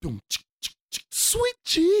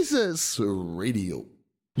Jesus Radio.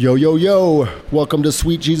 Yo, yo, yo. Welcome to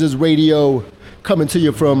Sweet Jesus Radio. Coming to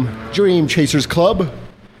you from Dream Chasers Club.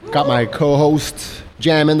 Got my co-host,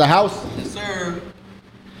 Jam, in the house. Yes, sir.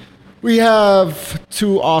 We have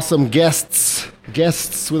two awesome guests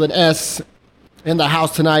with an S, in the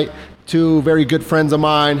house tonight. Two very good friends of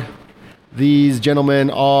mine. These gentlemen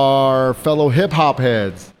are fellow hip-hop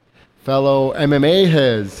heads, fellow MMA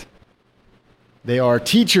heads. They are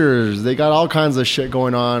teachers. They got all kinds of shit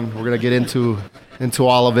going on. We're going to get into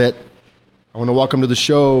all of it. I want to welcome to the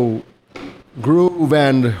show Groove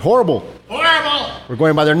and Horrible. Horrible! We're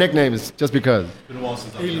going by their nicknames just because. Been a while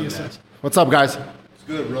since I've done that. What's up, guys? It's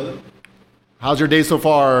good, brother. How's your day so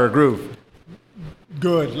far, Groove?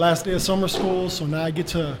 Good. Last day of summer school, so now I get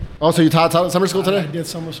to... Oh, so you taught summer school today? I did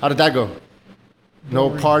summer school. How did that go? No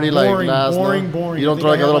Boring. party like Boring, last night? boring. You don't I throw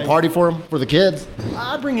like think a I little had, party for them, for the kids?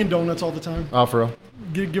 I bring in donuts all the time. Oh, for real?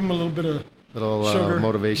 Give them a little bit of Little sugar.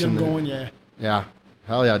 motivation Get there. them going, yeah. Yeah.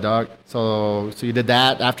 Hell yeah, dog. So you did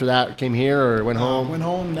that. After that, came here or went home? Went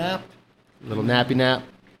home, napped, Little nappy nap.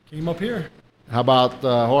 came up here. How about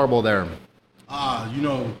Horrible there?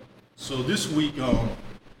 So this week,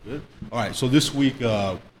 good. All right, so this week,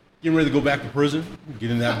 getting ready to go back to prison,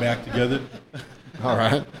 getting that back together. All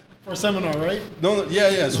right. For a seminar, right? No,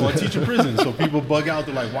 yeah. So I teach in prison, so people bug out.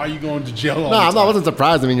 They're like, "Why are you going to jail all No, the I time? wasn't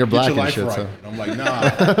surprised. I mean, you're Get black your and life shit. right." So. And I'm like,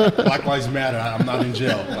 "Nah, Black Lives Matter. I'm not in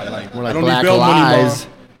jail. More like I don't Black need bail money, Lies.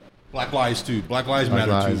 Mom. Black Lives too. Black Lives Black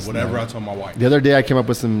Matter Lives, too. Whatever yeah. I told my wife. The other day, I came up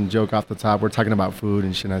with some joke off the top. We're talking about food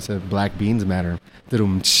and shit. And I said, black beans matter.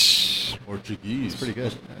 It's Or chickpeas. pretty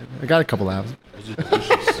good. I got a couple laughs. Those are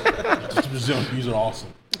delicious. Brazilian peas are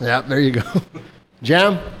awesome. Yeah, there you go.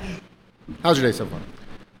 Jam, how's your day so far?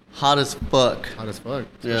 Hot as fuck. Hot as fuck.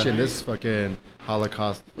 Yeah. Especially in this fucking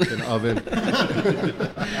Holocaust fucking oven.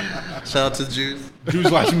 Shout out to Jews.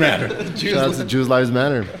 Jews lives matter. Shout out to Jews Lives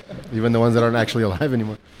Matter. Even the ones that aren't actually alive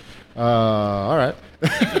anymore. All right.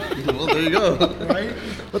 Well, there you go. Right?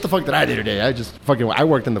 What the fuck did I do today? I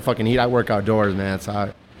worked in the fucking heat. I work outdoors, man. So I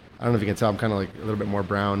don't know if you can tell. I'm kind of like a little bit more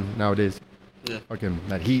brown nowadays. Yeah. Fucking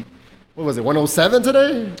that heat. What was it? 107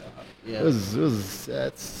 today? Yeah. It's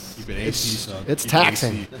Keep it AC, son. it's Keep it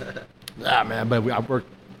taxing. AC. Yeah, man. But I work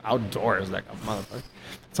outdoors like a motherfucker.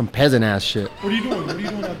 Some peasant ass shit. What are you doing? What are you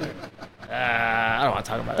doing out there? I don't want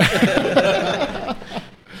to talk about it.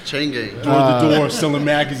 Chain gang. Door to door selling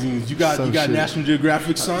magazines. You got some shit. National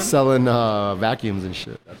Geographic, son? Selling vacuums and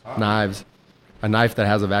shit. Knives. A knife that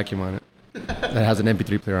has a vacuum on it. That has an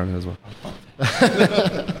MP3 player on it as well.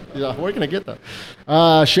 Yeah, where can I get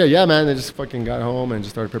that? Shit, yeah, man. I just fucking got home and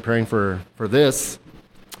just started preparing for this.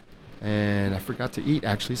 And I forgot to eat,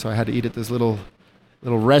 actually, so I had to eat at this little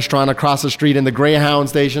restaurant across the street in the Greyhound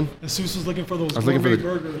station. Jesus was looking for those I was looking for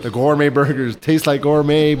burgers. the gourmet burgers. Taste like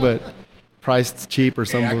gourmet, but priced cheap or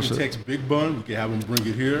some Hey, I can bullshit. text Big Bun. We can have him bring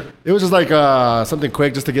it here. It was just like something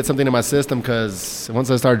quick just to get something in my system because once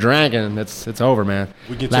I start drinking, it's over, man.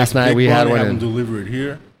 We can Last text night Big we Bun had and one. have him in- deliver it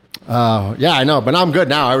here. Yeah, I know, but I'm good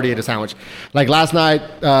now. I already ate a sandwich. Like last night,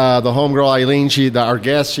 the homegirl Eileen, our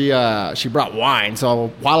guest, she brought wine. So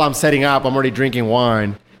while I'm setting up, I'm already drinking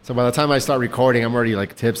wine. So by the time I start recording, I'm already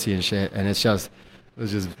like tipsy and shit. And it's just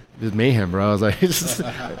mayhem, bro. I was like,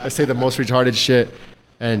 I say the most retarded shit,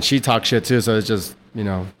 and she talks shit too. So it's just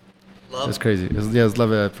Love. it's crazy. It's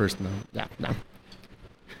love at first. No, yeah, no.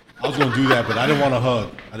 I was going to do that, but I didn't want to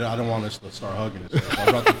hug. I didn't want us to start hugging. So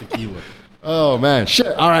I brought the tequila. Oh, man. Shit.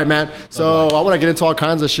 All right, man. So I want to get into all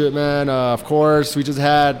kinds of shit, man. Of course, we just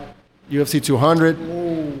had UFC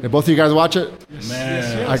 200. Did both of you guys watch it?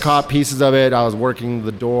 Man. I caught pieces of it. I was working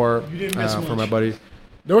the door You didn't miss for much. my buddy.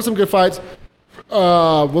 There were some good fights.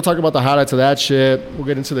 We'll talk about the highlights of that shit. We'll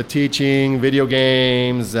get into the teaching, video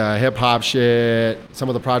games, hip-hop shit, some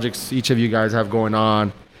of the projects each of you guys have going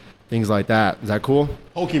on, things like that. Is that cool?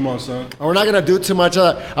 Pokemon, son. We're not gonna do too much.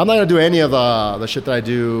 I'm not gonna do any of the shit that I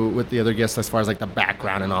do with the other guests as far as like the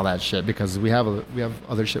background and all that shit because we have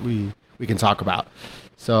other shit we can talk about.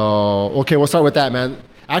 So okay, we'll start with that, man.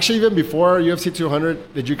 Actually, even before UFC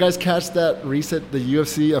 200, did you guys catch the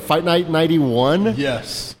UFC Fight Night 91?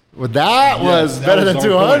 Yes. Well, that was that better was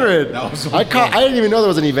than on 200. point. That was on I point. didn't even know there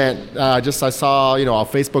was an event. I saw a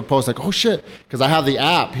Facebook post like, oh shit, because I have the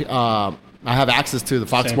app. I have access to the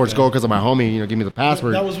Fox Same Sports thing. Go because of my homie. Give me the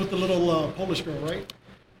password. That was with the little Polish girl, right?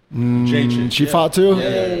 J-Chick. She fought too.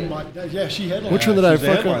 Oh my! Yeah, she headlined. Which one did I She's the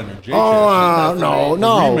fucking? headliner, J-Chick. Oh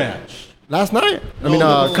no. Rematch. Last night? I No, mean,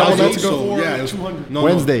 no, a couple no, nights no, ago. no. Yeah, it was 200.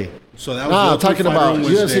 Wednesday. So that was Nah, the I'm talking Fighter about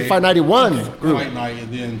Wednesday, UFC Fight 91 group. Fight night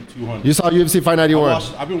and then 200. You saw UFC Fight 91.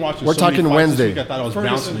 I've been watching. We're so many talking fights this Wednesday. week, I thought I was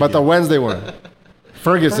Ferguson. bouncing. But the again. Wednesday one.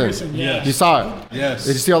 Ferguson, yeah. You saw it. Yes.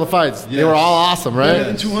 Did you see all the fights? They Yes. were all awesome, right? Better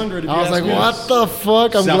than 200. If I you was ask like, me. what the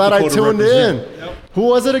fuck? I'm South glad I Dakota tuned in. represent. Yep. Who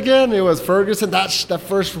was it again? It was Ferguson. That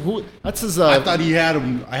first. That's his. I thought he had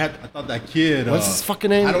him. I thought that kid. What's his fucking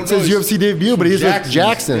name? I don't It's know. his UFC debut, from but he's with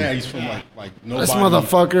Jackson. Yeah, he's from like nobody. This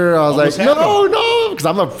motherfucker. I was Almost like, had no, because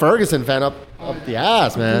I'm a Ferguson fan up the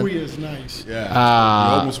ass, man. Louis is nice. Yeah,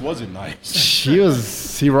 Ah. he almost wasn't nice.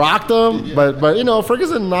 He rocked him, but you know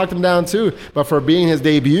Ferguson knocked him down too. But for being his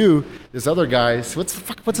debut, this other guy,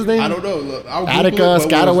 what's his name? I don't know. Look, I'll Attica, Google it, but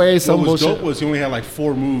Scataway, some what was bullshit. dope was he only had like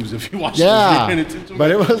 4 moves. If you watch Yeah, it,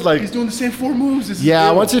 but it was like- he's doing the same 4 moves. This is Yeah,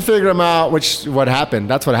 real. once you figure him out, what happened?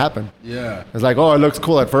 That's what happened. Yeah. It's like, oh, it looks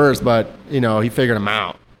cool at first, but you know he figured him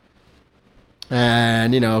out.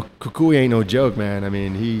 And you know, Kukui ain't no joke, man. I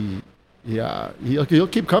mean, he'll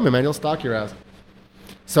keep coming, man. He'll stalk your ass.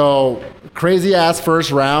 So crazy ass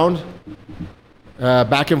first round,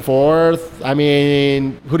 back and forth. I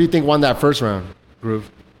mean, who do you think won that first round, Groove?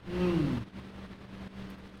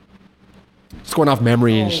 Just going off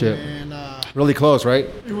memory and shit. Man, Really close, right?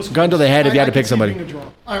 it was Gun to the head if you had to I pick could see it somebody. being a draw.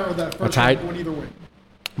 I heard that first tie? round went either way.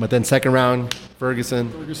 But then second round, Ferguson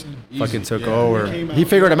Ferguson, fucking took yeah. over. He came He out.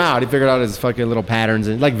 figured him out. He figured out his fucking little patterns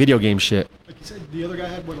and like video game shit. like you said, the other guy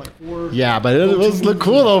had what, like 4. Yeah, but it was look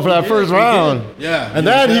cool though for that first round. Yeah. And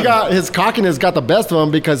then he got his cockiness got the best of him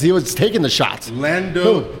because he was taking the shots.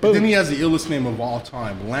 Lando. Boom, boom. Then he has the illest name of all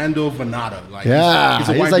time, Lando Venata. Like, Yeah, he's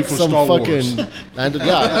a he's white like dude from some Star fucking, Wars.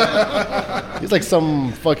 yeah. He's like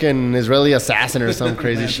some fucking Israeli assassin or some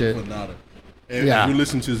crazy Lando shit. Venata. If Yeah. you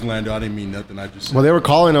listen to his Lando, I didn't mean nothing. I just said Well, they were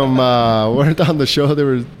calling him. On the show, there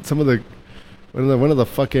were some of the one of the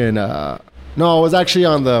fucking. No, it was actually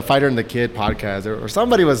on the Fighter and the Kid podcast, or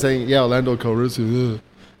somebody was saying, "Yeah, Orlando Calrissian,"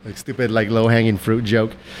 like stupid, like low hanging fruit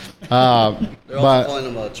joke. They're also But calling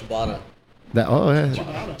him a Chibata. that, oh yeah,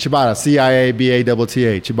 Chibata,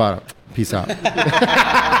 CIABATTA, Chibata. Peace out.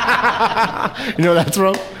 You know where that's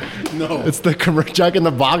from? no. It's the Jack in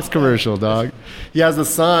the Box commercial, dog. He has a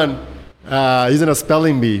son. He's in a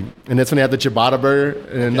spelling bee, and that's when he had the ciabatta burger,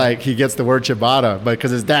 and like he gets the word ciabatta, but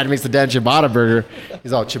because his dad makes the damn ciabatta burger,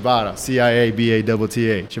 he's all ciabatta,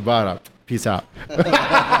 CIABATTA, ciabatta. Peace out.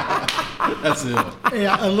 That's it. Hey,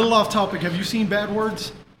 a little off topic. Have you seen Bad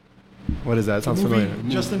Words? What is that? Sounds Movie, familiar.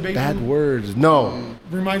 Justin Bateman. Bad words. No,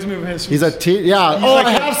 Reminds me of Jesus. he's a yeah. He's Oh, like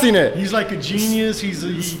I a- have seen it. He's like a genius. He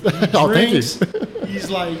Oh, thank you. drinks. He's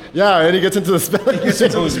like Yeah, and he gets into the spelling. gets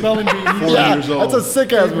into the spelling bee. and he's 40 Yeah, years old. that's a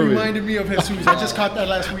sick ass It movie. reminded me of Jesus. I just caught that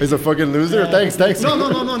last week. He's a fucking loser. Yeah. Thanks. No.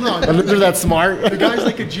 A loser that's smart. The guy's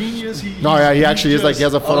like a genius. No, yeah, he actually is like he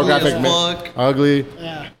has a Ugly photographic as fuck. ugly.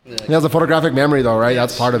 Yeah. He has a photographic memory though, right?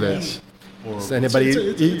 That's part of it. Yes. And but It's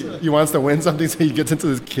a- he wants to win something, so he gets into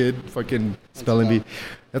this kid fucking spelling bee.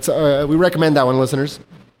 That's we recommend that one, listeners.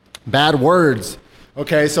 Bad words.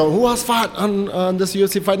 Okay, so who else fought on this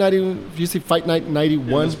UFC Fight Night Yeah,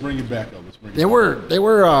 91? let's bring it back up. Let's bring it They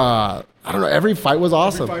were I don't know. Every fight was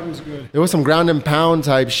awesome. Every fight was good. There was some ground and pound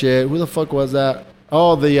type shit. Who the fuck was that?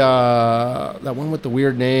 Oh, the that one with the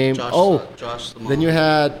weird name. Josh Simone. Then you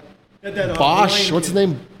had Had that, Bosch. Lion What's his King.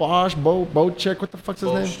 name? Bosch. Bocek. What the fuck's his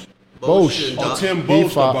Bosch. name? Bosch and Oh, Josh- Tim He Bosch, the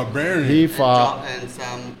fought. barbarian. He fought. and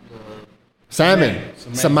Sam. Salmon.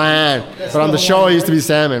 Saman. That's But on the the show, one, it used to be right?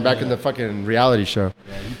 Salmon back in the fucking reality show.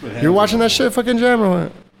 put You were watching that shit, fucking Jam, or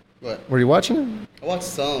what? What? Were you watching it? I watched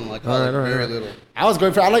some, like All right. very little. I was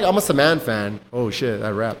going for. I'm a Saman fan. Oh shit,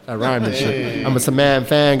 that rhymed and shit. I'm a Saman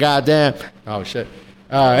fan. Goddamn. Oh shit.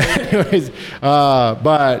 Anyways,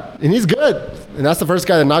 and he's good, and that's the first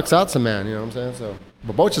guy that knocks out Saman. You know what I'm saying? So,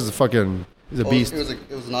 but Boch is he's a beast.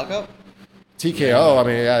 It was a knockout. TKO. I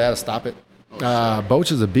mean, yeah, they had to stop it.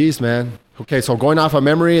 Boch is a beast, man. Okay, so going off of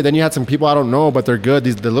memory, then you had some people I don't know, but they're good.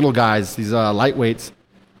 The little guys, these lightweights.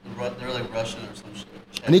 They're like Russian or some shit.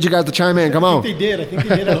 I need you guys to chime in. Come I on. think they did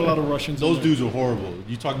have a lot of Russians. in Those there. dudes are horrible.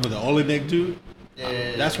 You talking about the Olenek dude?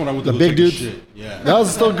 Yeah. That's when I went The to go big take a dudes? shit. Yeah. That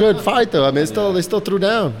was still a good fight, though. I mean, they still threw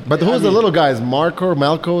down. But who's the little guys? Marco,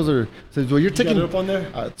 Malcos, or well, you're You got taking it up on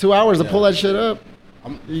there? 2 hours to pull that shit up.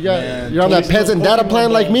 You're on that Tony's peasant still data Pokemon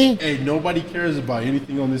plan like balls. me. Hey, nobody cares about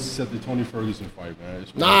anything on this except the Tony Ferguson fight, man.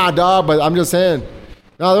 It's- Nah, dog. But I'm just saying.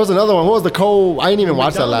 No, there was another one. What was the Cole? I didn't even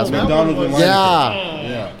watch that last one. McDonald's and was- Lineker. Yeah,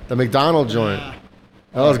 Yeah. the McDonald joint.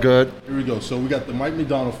 That was good. Here we go. So we got the Mike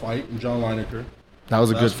McDonald fight and John Lineker. That was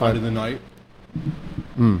a good Last fight fight. of the night.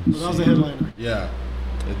 That was the headliner. Yeah.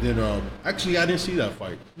 And then, actually, I didn't see that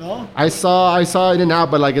fight. No? I saw in and out,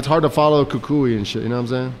 but like it's hard to follow Kukui and shit. You know what I'm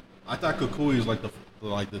saying? I thought Kukui was like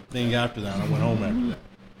the thing after that. And I went home after that.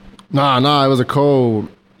 Nah, it was a Cole.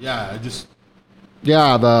 Yeah, I just.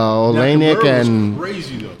 Yeah, the Olenek Nakamura was and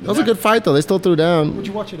crazy though. that was a good fight though. They still threw down. Where'd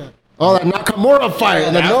you watch it at? Oh, that Nakamura fight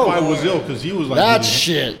and the that fight no. was ill because he was like That getting-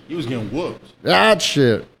 shit. He was getting whooped. That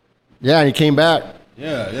shit. Yeah, and he came back.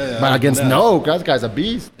 Yeah. But against that, Noak, that guy's a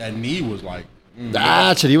beast. that knee was like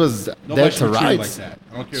That shit, he was nobody dead should to treat you rights. like that.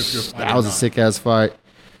 I don't care if you're a fighter. That was or a not. sick ass fight.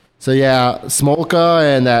 So yeah,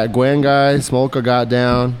 Smolka and that Gwen guy, Smolka got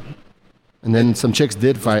down. And then some chicks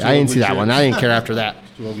did fight. I didn't see that one. I didn't care after that.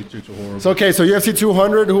 Two ugly chicks are horrible. So okay, so UFC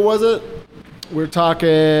 200, who was it? We're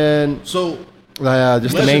talking So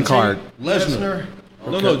just the main Lesnar- card. Lesnar.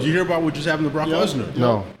 No. Did you hear about what just happened to Brock Lesnar?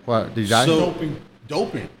 No, what? Did he die? So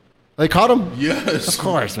doping. They caught him? Yes. Of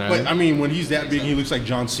course, man. But I mean, when he's that big, he looks like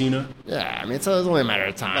John Cena. Yeah, I mean, it's only a matter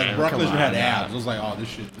of time. Like Brock Come Lesnar on, had man. abs. I was like, oh,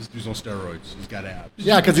 this dude's on steroids. He's got abs.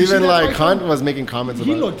 Yeah, because Did you see even that like fight, Hunt though? was making comments He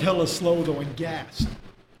about looked hella slow though and gassed.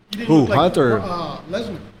 He didn't Who, look like, Hunt or-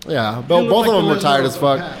 Lesnar? it. Yeah, looked both like of them the were tired Lesnar as of the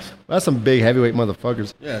fuck. past. That's some big heavyweight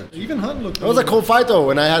motherfuckers. Yeah. Even Hunt looked. It was a cool fight though.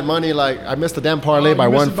 When I had money, like I missed the damn parlay Oh, by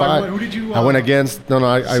you missed one it by fight. one. Who did you, I went against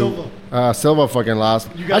Silva. Silva fucking lost.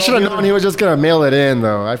 You got I should have all the known other- he was just gonna mail it in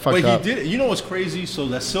though. I fucked But up. he did. You know what's crazy? So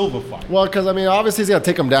that Silva fight. Well, because I mean, obviously he's gonna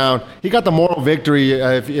take him down. He got the moral victory,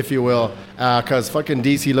 if you will, because fucking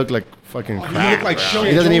DC looked like fucking He crap. looked like bro. shit.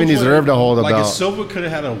 He doesn't even Jones deserve to hold the Like if belt. Silva could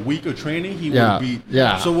have had a week of training, he Yeah, would beat.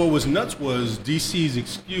 yeah. So what was nuts was DC's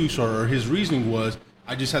excuse or his reasoning was,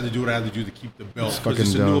 I just had to do what I had to do to keep the belt because fucking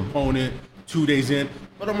it's a new dumb. opponent 2 days in.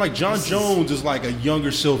 But I'm like, John Jones is like a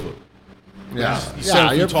younger Silva. Yeah, He's yeah, 7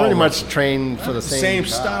 feet you're tall pretty much wrestler. trained for the Same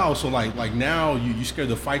style. So like now you scared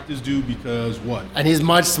to fight this dude because what? and he's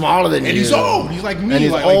much smaller than And you. he's old. He's like me. And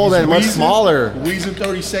he's like, old and much wheezing- smaller. Wheezing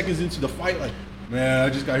 30 seconds into the fight, like, man, I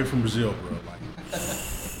just got here from Brazil, bro.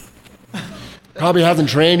 Like, Probably hasn't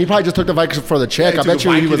trained. He probably just took the Vicodin for the check. I took a bet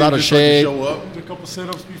you he was Vicodin out of just like to shape. show up. Did a couple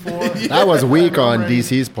sit-ups before. That was weak on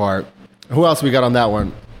DC's part. Who else we got on that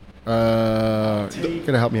one? Gonna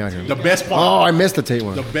help me out here. The best part. Oh, I missed the Tate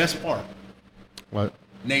one. The best part. What?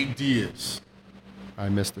 Nate Diaz. I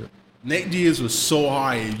missed it. Nate Diaz was so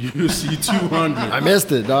high at UFC 200. I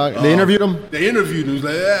missed it, dog. They interviewed him. They interviewed him. He was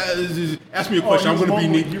like, ask me a question. he was I'm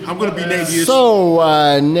mumbling. gonna be Nate Diaz.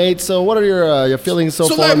 So, Nate, so what are your feelings so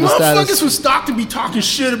So far that in the motherfuckers status? from Stockton be talking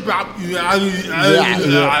shit about.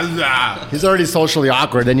 He's already socially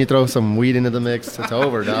awkward. Then you throw some weed into the mix. It's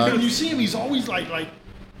over, When dog. you see him, he's always like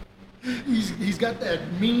he's got that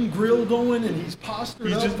mean grill going, and he's postured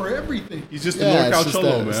He's up just- for everything. He's just a Yeah, NorCal it's, just Cholo,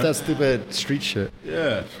 that, it's man. that stupid street shit.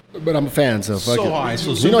 Yeah. But I'm a fan, so fuck So it. high.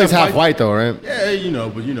 So You know he's half white though, right? Yeah,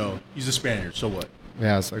 but he's a Spaniard. So what?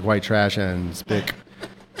 Yeah, it's like white trash and spick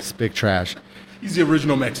trash. He's the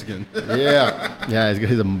original Mexican. Yeah,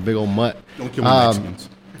 he's a big old mutt. Don't kill the Mexicans.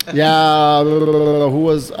 Yeah, who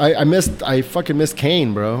was I fucking missed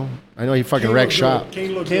Kane, bro. I know he fucking Kane wrecked looked shop. good.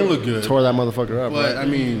 Kane looked Kane good. looked good. Tore that motherfucker up. But, right? I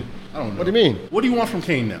mean, I don't know. What do you mean? What do you want from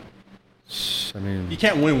Kane now? I mean, He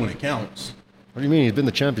can't win when it counts. what do you mean? He's been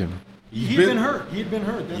the champion. He'd been hurt. He'd been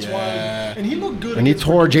hurt. That's Yeah. why. And he looked good. And he against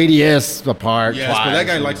tore JDS apart. Yes, but twice. that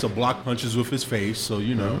guy likes to block punches with his face, so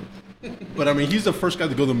But I mean, he's the first guy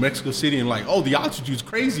to go to Mexico City and like, oh, the altitude's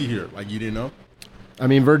crazy here. Like, you didn't know? I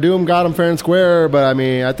mean, Verdum got him fair and square, but I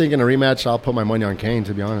mean, I think in a rematch, I'll put my money on Kane,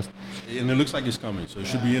 to be honest. And it looks like it's coming, so it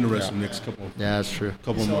should be interesting next couple Yeah, that's true.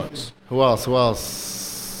 of months. Who else?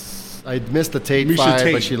 I missed the Tate Misha fight,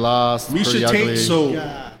 Tate. but she lost. Misha Pretty Tate. ugly. So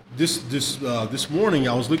Yeah. this morning,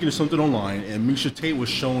 I was looking at something online, and Misha Tate was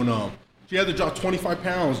showing up. She had to drop 25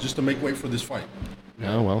 pounds just to make weight for this fight.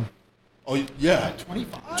 Oh, well. Oh yeah,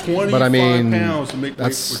 25. 25 But I mean, pounds to make weight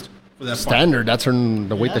that's for that fight. standard. That's the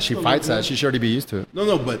weight that That's she the fights limit. at. She should already be used to it.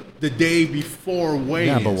 No, but the day before weigh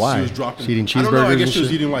Yeah, but why? she was dropping. She eating I don't know. I cheeseburgers guess and she was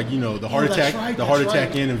shit? eating like the heart that's attack, right, the heart that's attack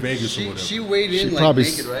right. in Vegas or whatever. She weighed in like probably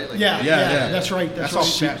naked, right? Like, Yeah, yeah. That's right. That's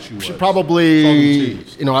That's how right. fat she was. She probably,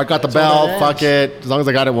 T's. I got the That's all belt. that Fuck it. As long as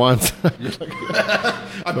I got it once.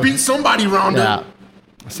 I beat somebody around yeah. her.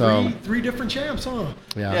 So, Three different champs, huh?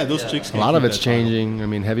 yeah. Yeah, those chicks. A can't lot of keep it's that title. changing. I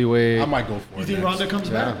mean, heavyweight. I might go for You it. think next. Ronda comes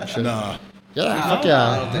back? Shit. Nah, Yeah, fuck I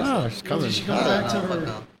yeah. don't think so. No, she's coming. She comes back to Fuck her.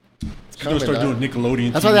 no. she's gonna start doing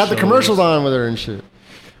Nickelodeon. That's why TV they have the shows. commercials on with her and shit.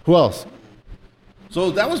 Who else?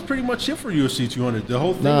 So that was pretty much it for UFC 200. The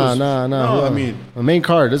whole thing No, was no. No, I mean, the main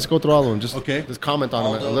card. Let's go through all of them. Just Okay. Just comment on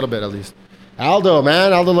them a Aldo. little bit at least. Aldo,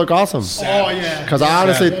 man, Aldo looked awesome. Oh yeah. Because I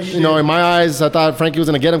honestly, Yeah, he in did. my eyes, I thought Frankie was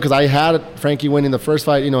gonna get him because I had Frankie winning the first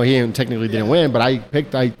fight. He technically didn't win, but I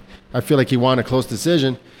picked. I feel like he won a close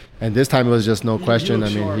decision, and this time it was just no question. I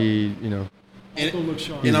looked mean, sharp. he, Aldo looked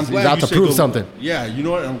sharp. and I'm he's glad out you to said prove go- something. Yeah, you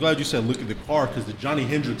know what? I'm glad you said look at the car because the Johnny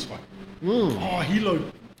Hendricks fight. Oh, he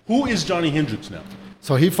looked. Who is Johnny Hendricks now?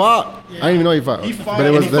 So he fought. I didn't even know he fought. He fought. but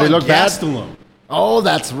it was. and Did he it fought look bad? Gastelum. Oh,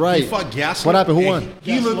 that's right. He fought Gastelum. What happened? Who and won?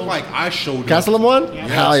 He looked like I showed him. Gastelum won? Yes.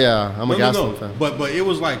 Hell yeah, I'm a No, Gastelum fan. But it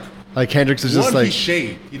was like Like Hendrix is just One, like, he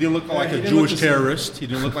shaved. He didn't look like he a didn't look Jewish the same. terrorist. He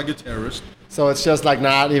didn't look like a terrorist. so it's just like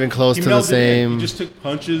not even close He to the melted in. same. He just took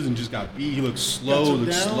punches and just got beat. He looked slow, took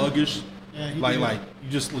looked down. sluggish. Yeah, he like did. like he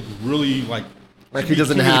just looked really like he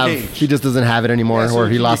doesn't king of the have, cage. he just doesn't have it anymore, Yeah, so or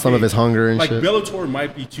he king of lost the some of cage. his hunger and like shit. Bellator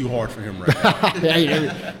might be too hard for him right now. Yeah, you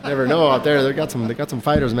never know out there. They got some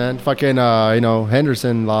fighters, man. Fucking,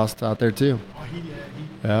 Henderson lost out there too. Oh, he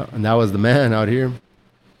Yeah, and that was the man out here.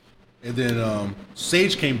 And then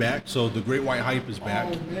Sage came back, so the Great White Hype is back.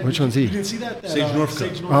 Oh, man. Which one's he? You didn't see that? Sage Northcutt.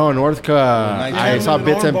 Sage Northcutt. Oh, Northcutt. Nice. I had saw him with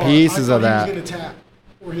an bits and armbar. pieces I of thought that. He was going to tap,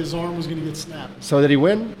 or his arm was going to get snapped. So did he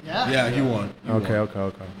win? Yeah, he won. He Okay, won.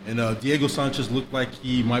 okay. And Diego Sanchez looked like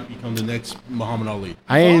he might become the next Muhammad Ali.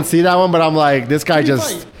 I ain't see that one, but I'm like, this guy Who did he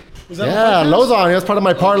just. fight? Was that on Yeah, Fight Pass? Lozon. He was part of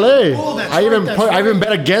my parlay. Oh, that's I right, even that's I right. even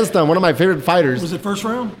bet against him. One of my favorite fighters. Was it first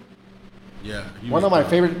round? Yeah, he One was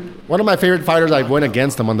of my favorite fighters. I went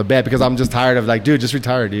against him on the bet because I'm just tired of like, dude, just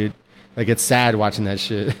retire, dude. Like it's sad watching that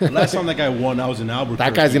shit. The last time that guy won, I was in Albuquerque.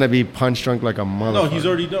 That guy's gonna be punch drunk like a motherfucker. No, he's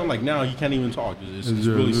already done. Like now, he can't even talk. It's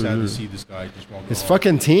really sad to see this guy just walk. His off.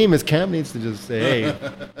 fucking team, his camp needs to just say, hey,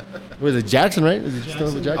 was it Jackson, right? Is he still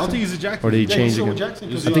with I Jackson? don't think he's a Jackson. Or did he Yeah, change he's still again? with Jackson,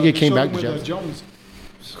 'cause, I think he they came showed back him to with, Jackson. Jones.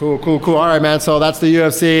 Cool. All right, man. So that's the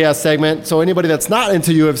UFC segment. So anybody that's not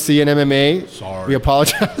into UFC and MMA, Sorry. we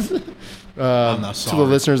apologize I'm not to the sorry.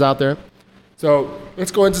 listeners out there. So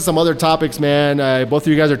let's go into some other topics, man. Both of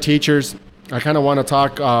you guys are teachers. I kind of want to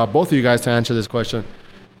talk, both of you guys, to answer this question.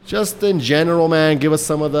 Just in general, man, give us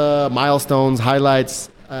some of the milestones, highlights,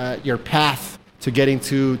 your path to getting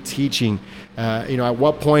to teaching. At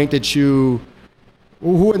what point did you,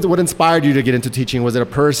 what inspired you to get into teaching? Was it a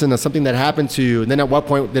person or something that happened to you? And then at what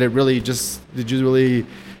point did you really,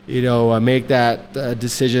 make that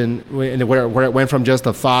decision where it went from just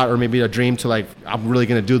a thought or maybe a dream to like, I'm really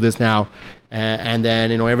going to do this now. And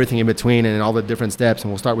then, everything in between and all the different steps.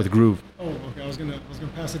 And we'll start with Groove. Oh, okay. I was gonna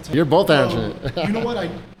pass it to You're both answering it. You know what?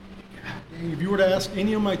 If you were to ask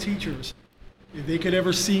any of my teachers if they could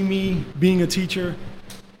ever see me being a teacher,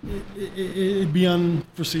 it'd be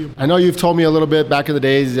unforeseeable. I know you've told me a little bit back in the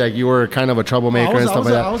days, like you were kind of a troublemaker and stuff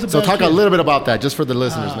like I was a that. So bad talk a kid. little bit about that, just for the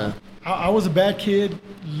listeners, man. I was a bad kid,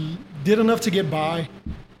 did enough to get by,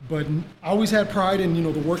 but I always had pride in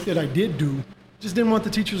the work that I did do. Just didn't want the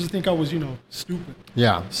teachers to think I was stupid.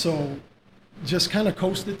 Yeah. So just kind of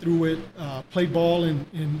coasted through it, played ball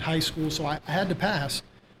in high school, so I had to pass.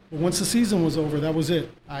 But once the season was over, that was it.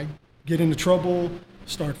 I get into trouble,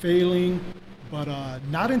 start failing, but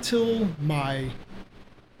not until my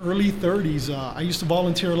early 30s. I used to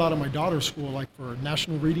volunteer a lot at my daughter's school, like for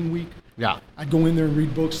National Reading Week. Yeah. I'd go in there and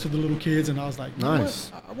read books to the little kids, and I was like, you know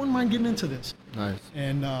Nice. what? I wouldn't mind getting into this. Nice.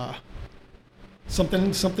 And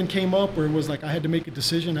something came up where it was like I had to make a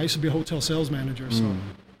decision. I used to be a hotel sales manager, so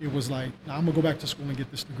it was like, nah, I'm gonna go back to school and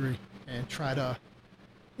get this degree and try to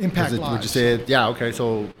impact lives. Would you say it? Yeah, okay.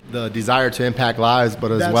 So the desire to impact lives,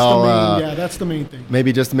 but as That's well, the main, that's the main thing.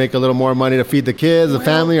 maybe just to make a little more money to feed the kids, the Well,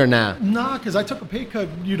 family, or not? Nah, because I took a pay cut.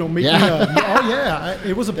 Making Yeah.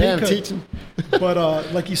 it was a pay Damn, cut. teaching.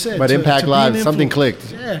 But like you said, But impact be an lives, something influence.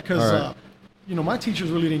 clicked. Yeah, because All right. my teachers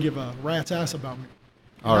really didn't give a rat's ass about me.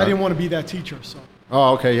 All I right. didn't want to be that teacher, so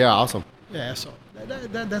Oh, okay. Yeah, awesome. yeah. So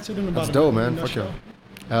that's it in about. That's a dope, in a man. Fuck nutshell.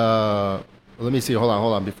 yeah. Let me see. Hold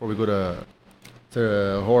on. Before we go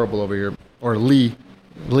to horrible over here, or Lee,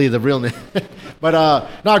 the real name. But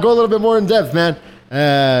no, go a little bit more in depth, man.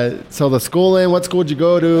 So the schooling, what school did you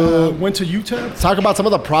go to? Went to UTEP. Talk about some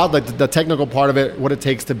of the technical part of it, what it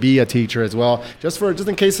takes to be a teacher as well. Just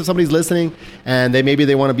in case if somebody's listening and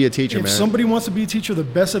they want to be a teacher, If man. somebody wants to be a teacher, the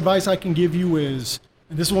best advice I can give you is,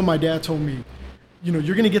 and this is what my dad told me, you're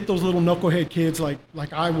going to get those little knucklehead kids like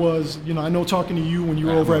I was. I know talking to you when you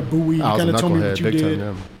were over at Bowie, you I was a kind of told me knucklehead, what you big did.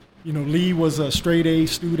 time, yeah. Lee was a straight A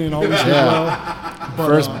student, always did well. But,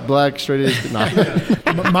 First black straight A.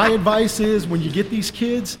 Nah. my advice is when you get these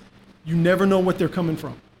kids, you never know what they're coming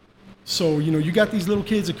from. So, you got these little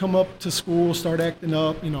kids that come up to school, start acting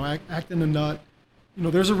up, acting a nut.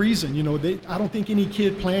 There's a reason. I don't think any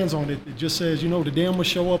kid plans on it. It just says, the day I'm going to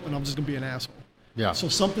show up and I'm just going to be an asshole. Yeah. So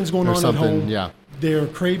something's going There's on at something, home. yeah. They're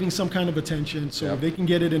craving some kind of attention. So Yep. if they can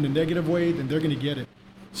get it in a negative way, then they're going to get it.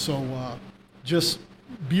 So just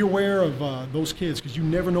be aware of those kids because you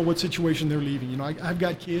never know what situation they're leaving. I've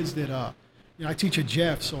got kids that, I teach at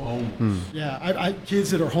Jeff. So, yeah, I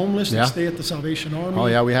kids that are homeless Yeah. that stay at the Salvation Army. Oh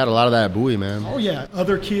yeah, we had a lot of that at Bowie, man. Oh, yeah.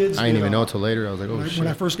 Other kids. I didn't that, even know till later. I was like, oh when shit. when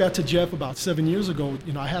I first got to Jeff about 7 years ago,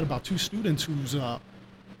 I had about 2 students whose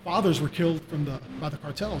fathers were killed by the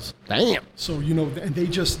cartels. Damn. So and they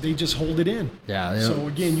just hold it in. Yeah, yeah. So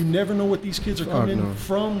again, you never know what these kids are Fuck coming no.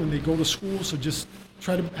 from when they go to school. So just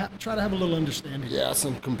try to have a little understanding. Yeah,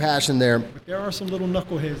 some compassion there. But there are some little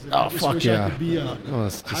knuckleheads that Oh, I just fuck wish yeah. I could be a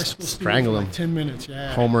let's high just school student strangle for them. like 10 minutes.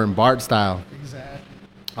 Yeah, Homer and Bart style. exactly.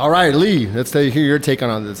 All right, Lee, let's hear your take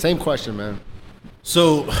on it. The same question, man.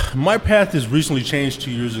 So my path has recently changed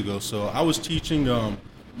 2 years ago. So I was teaching. I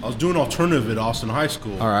was doing alternative at Austin High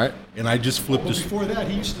School. All right. And I just flipped But this. before that,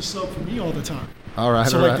 he used to sub for me all the time. All right,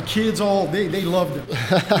 So all like right. the kids they loved him.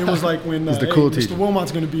 It was like when He's the cool Mr. teacher.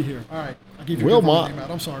 Wilmot's going to be here. All right, I'll give you Wilmot. a name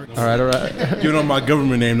out. I'm sorry. All right. Giving up my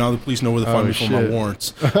government name. Now the police know where to find Oh, me for my shit.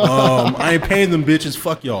 warrants. I ain't paying them bitches.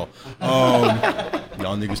 Fuck y'all.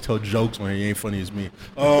 Y'all niggas tell jokes when you ain't funny as me.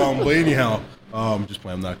 But anyhow, just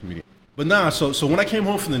playing. I'm not a comedian. But nah. So when I came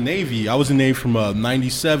home from the Navy, I was in the Navy from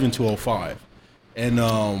 '97 to '05. And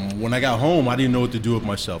when I got home, I didn't know what to do with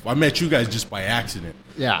myself. I met you guys just by accident.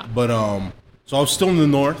 Yeah. But so I was still in the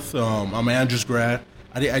North. I'm an Andrews grad.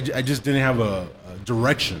 I just didn't have a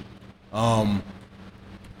direction. And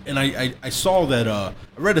I saw that I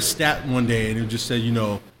read a stat one day, and it just said,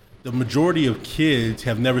 the majority of kids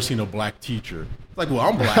have never seen a black teacher. It's like, well,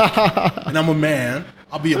 I'm black, and I'm a man.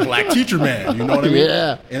 I'll be a black teacher man. You know what I mean?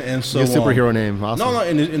 Yeah. And so Your superhero name. Awesome. No,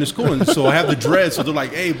 and it's cool. And so I have the dread. So they're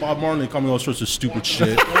like, hey, Bob Marley, call me all sorts of stupid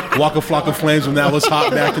shit. Waka Flocka Flames when that was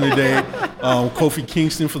hot back in the day. Kofi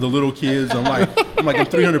Kingston for the little kids. I'm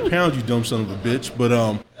 300 pounds, you dumb son of a bitch.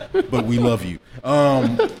 But we love you.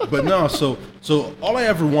 But no, so all I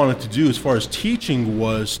ever wanted to do as far as teaching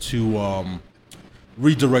was to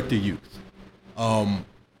redirect the youth.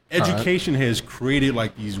 Education has created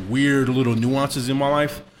like these weird little nuances in my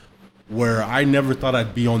life where I never thought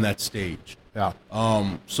I'd be on that stage. Yeah.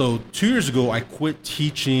 So 2 years ago, I quit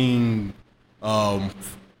teaching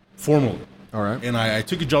formally. All right. And I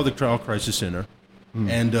took a job at the Child Crisis Center,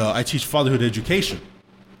 and I teach fatherhood education.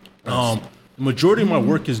 The majority of my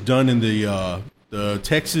work is done in the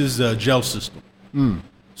Texas jail system.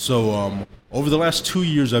 So over the last 2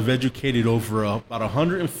 years, I've educated over about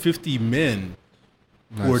 150 men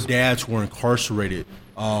who are dads who are incarcerated,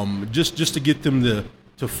 just to get them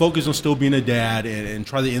to focus on still being a dad and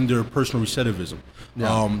try to end their personal recidivism.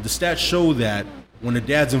 Yeah. The stats show that when a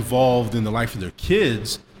dad's involved in the life of their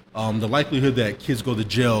kids, the likelihood that kids go to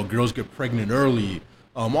jail, girls get pregnant early,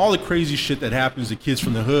 all the crazy shit that happens to kids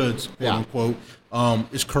from the hoods, quote unquote,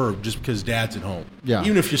 is curbed just because dad's at home. Yeah.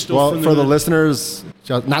 Even if you're still well, from for the hood. listeners,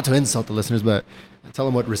 not to insult the listeners, but tell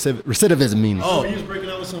them what recidivism means. Oh, He was breaking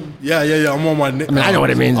out with some. yeah. I'm on my. I know what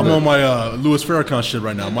it means, I'm but- on my Louis Farrakhan shit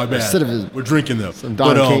right now. My bad. Recidivism. We're drinking though. Some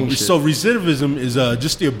Don King shit. So recidivism is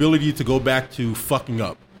just the ability to go back to fucking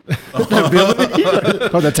up. Oh,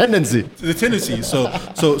 the tendency. The tendency.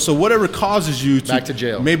 So whatever causes you to Back to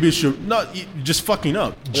jail. Maybe it's your just fucking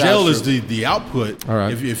up. Jail that's is the output. All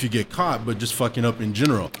right. If you get caught, but just fucking up in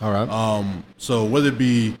general. All right. So whether it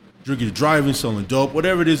be drinking and driving, selling dope,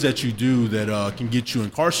 whatever it is that you do that can get you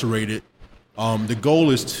incarcerated, the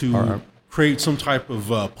goal is to create some type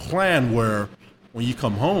of plan where when you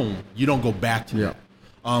come home, you don't go back to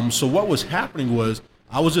that. So what was happening was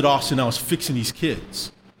I was at Austin, I was fixing these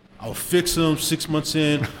kids. I would fix them 6 months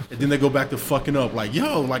in, and then they go back to fucking up. Like,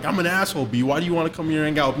 yo, like, I'm an asshole, B. Why do you want to come here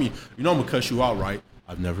and hang out with me? You know I'm going to cuss you out, right?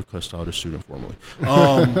 I've never cussed out a student formally.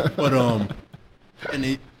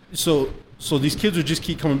 So these kids would just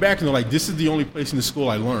keep coming back, and they're like, this is the only place in the school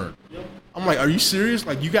I learned. I'm like, are you serious?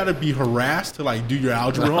 Like, you got to be harassed to, like, do your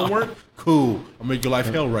algebra homework? Cool. I'll make your life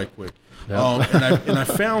hell right quick. And I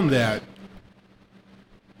found that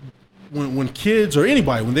when kids or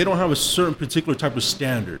anybody, when they don't have a certain particular type of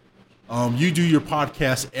standard, you do your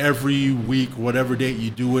podcast every week, whatever date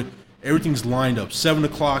you do it, everything's lined up. 7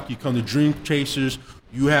 o'clock, you come to Dream Chasers,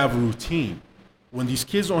 you have a routine. When these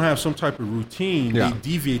kids don't have some type of routine, they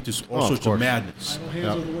deviate to all sorts of madness. Idle hands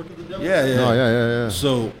are the work of the devil. Yeah. Oh,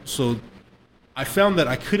 yeah. So I found that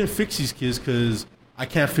I couldn't fix these kids because I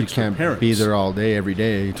can't fix their Can't parents. be there all day, every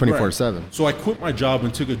day, 24/7. Right. So I quit my job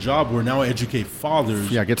and took a job where now I educate fathers.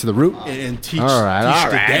 Yeah, get to the root. And teach, All right.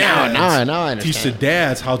 the dads. Now I teach the understand.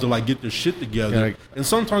 dads how to like get their shit together. Yeah. And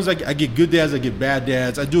sometimes I get good dads, I get bad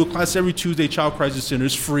dads. I do a class every Tuesday. Child Crisis Center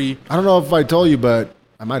is free. I don't know if I told you, but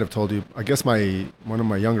I might have told you. I guess one of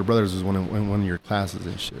my younger brothers was one of your classes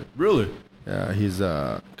and shit. Really? Yeah, he's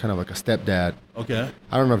kind of like a stepdad. Okay.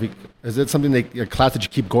 I don't know if is it something a class that you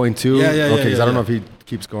keep going to? Yeah. Okay, 'cause I don't know yeah. if he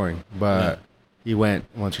keeps going, but he went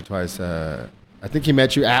once or twice. I think he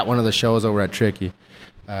met you at one of the shows over at Tricky,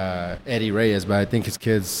 Eddie Reyes. But I think his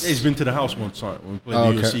kids. Yeah, he's been to the house once when we played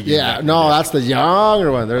Oh, the UFC okay. game. Yeah, back in no, the day. that's the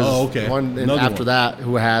younger one. There's okay. one Another after one. that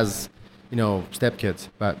who has, stepkids.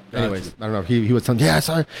 But Gotcha. anyways, I don't know. He was something. Yeah, I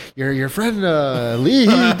saw your friend Lee.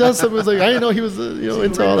 He does something. It's like I didn't know he was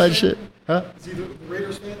into all that shit. Huh? Is he the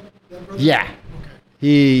Raiders fan? That brother? Yeah.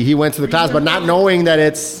 he went to the class, but not knowing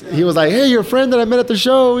that he was like, hey, your friend that I met at the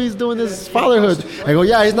show, he's doing this fatherhood. I go,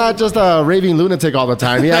 yeah, he's not just a raving lunatic all the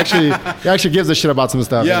time. He actually gives a shit about some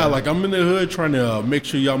stuff. Yeah, like I'm in the hood trying to make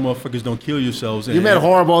sure y'all motherfuckers don't kill yourselves. You met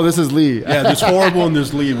Horrible. This is Lee. Yeah, there's Horrible and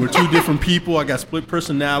there's Lee. We're two different people. I got split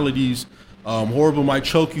personalities. Horrible might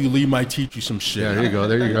choke you. Lee might teach you some shit. Yeah, there you go.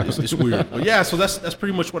 There you go. It's weird. But yeah, so that's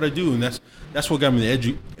pretty much what I do, and that's what got me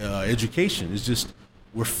the education. It's just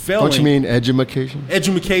we're failing. Don't you mean edumacation?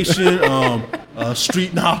 Education,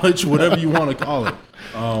 street knowledge, whatever you want to call it.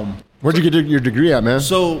 Where'd you get your degree at, man?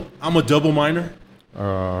 So I'm a double minor.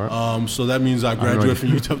 So that means I graduated from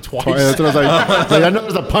UTEP twice. That's what I was like, I know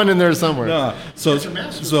there's a pun in there somewhere. Nah.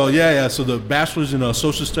 So yeah. So the bachelor's in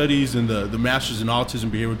social studies and the master's in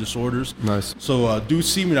autism behavioral disorders. Nice. So do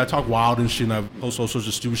see me and I talk wild and shit and I post all sorts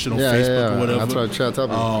of stupid shit on Facebook or whatever. That's what I try to tell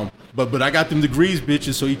people. But I got them degrees,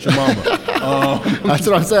 bitches. So eat your mama. That's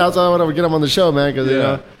what I'm saying. That's why I want to get him on the show, man. Because you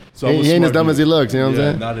know, so he ain't as dumb as he looks. You know what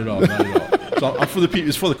I'm saying? Not at all. Not at all. So I'm for the people.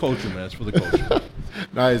 It's for the culture, man. It's for the culture.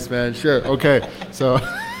 Nice, man. Sure. Okay. So.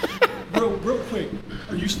 Real quick,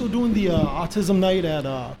 are you still doing the autism night at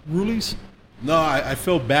Ruli's? No, I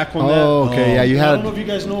fell back on that. Oh, okay. Yeah, you I had. don't know if you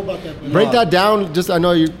guys know about that. But Break that down. Just I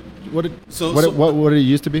know you. What did it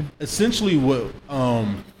used to be? Essentially,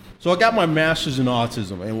 so I got my master's in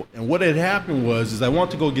autism, and what had happened was I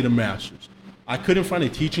wanted to go get a master's. I couldn't find a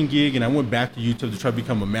teaching gig, and I went back to UTEP to try to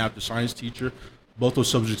become a math or science teacher. Both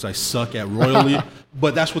those subjects I suck at royally,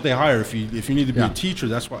 but that's what they hire. If you need to be a teacher,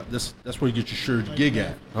 that's where you get your sure gig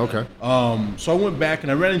at. Okay. So I went back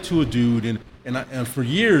and I ran into a dude, and for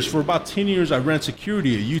years, for about 10 years, I ran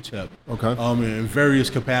security at UTEP. Okay. In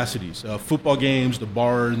various capacities, football games, the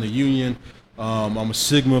bar, and the union. I'm a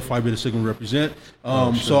Sigma, Phi Beta Sigma represent.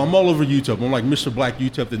 So I'm all over UTEP. I'm like Mr. Black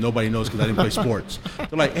UTEP that nobody knows because I didn't play sports. They're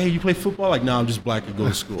like, hey, you play football? Like, no, I'm just black and go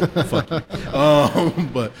to school. Fuck you.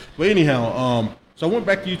 But anyhow, so I went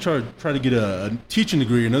back to UTEP to try to get a teaching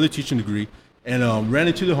degree, another teaching degree, and ran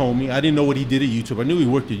into the homie. I didn't know what he did at UTEP. I knew he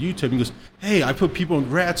worked at UTEP. He goes, hey, I put people in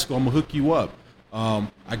grad school. I'm going to hook you up.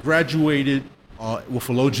 I graduated with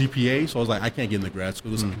a low GPA, so I was like, I can't get into grad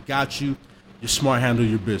school. He goes, I got you. You're smart, handle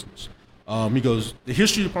your business. He goes, the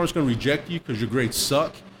history department's going to reject you because your grades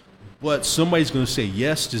suck, but somebody's going to say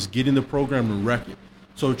yes, just get in the program and wreck it.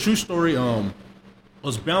 So true story, I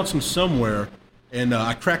was bouncing somewhere, and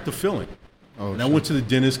I cracked the filling. I went to the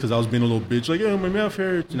dentist because I was being a little bitch, like, yeah, my mouth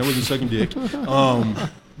hurts, and I wasn't sucking dick.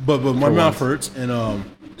 But my mouth hurts, and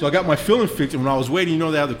so I got my filling fixed, and when I was waiting,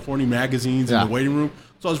 they have the corny magazines in the waiting room.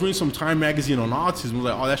 So I was reading some Time magazine on autism. I was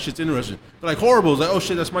like, oh, that shit's interesting. They're like, Horrible. I was like, oh,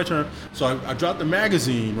 shit, that's my turn. So I dropped the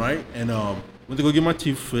magazine, right, and went to go get my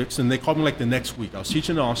teeth fixed, and they called me like the next week. I was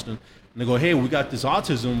teaching in Austin, and they go, hey, we got this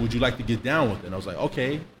autism. Would you like to get down with it? And I was like,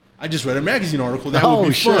 okay. I just read a magazine article. That would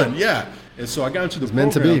be fun. Yeah. And so I got into the program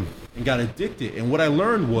meant to be. And got addicted. And what I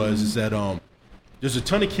learned is that there's a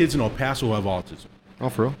ton of kids in El Paso who have autism. Oh,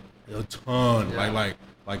 for real? A ton.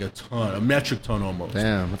 Like a ton. A metric ton almost.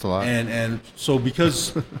 Damn, that's a lot. And so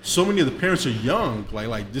because so many of the parents are young,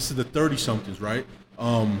 like this is the 30-somethings, right?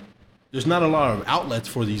 There's not a lot of outlets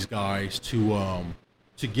for these guys to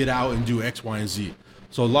get out and do X, Y, and Z.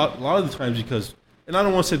 So a lot of the times because, and I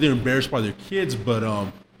don't want to say they're embarrassed by their kids, but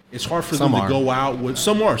it's hard for them to go out with.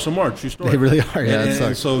 Some are, true story. They really are, yeah.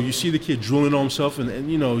 And so you see the kid drooling on himself, and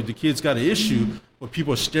the kid's got an issue where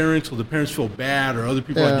people are staring, so the parents feel bad, or other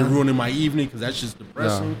people are like, they're ruining my evening because that's just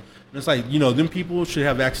depressing. And it's like, them people should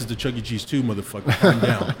have access to Chuck E. Cheese too, motherfucker. Calm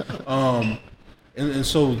down. And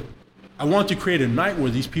so I wanted to create a night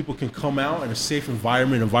where these people can come out in a safe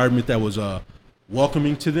environment that was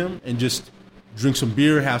welcoming to them, and just drink some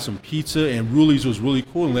beer, have some pizza, and Ruli's was really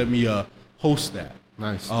cool and let me host that.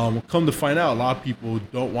 Nice. Come to find out, a lot of people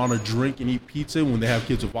don't want to drink and eat pizza when they have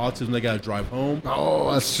kids with autism. They got to drive home.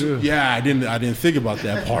 Oh, that's true. Yeah, I didn't think about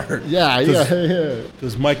that part. yeah.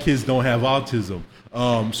 Because my kids don't have autism.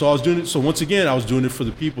 So I was doing it. So once again, I was doing it for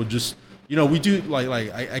the people. Just we do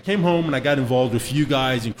I came home and I got involved with you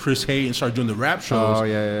guys and Chris Hay and started doing the rap shows. Oh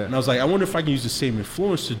yeah. And I was like, I wonder if I can use the same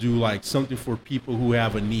influence to do like something for people who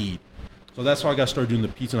have a need. So that's how I got started doing the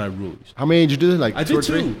Pizza Night Ruli's. How many did you do? Like I did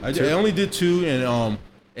two. I only did two,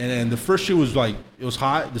 and the first year was like it was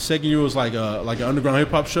hot. The second year was like an underground hip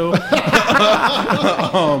hop show.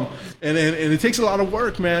 And it takes a lot of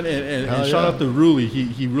work, man. And shout out to Ruli.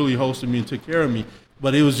 He really hosted me and took care of me.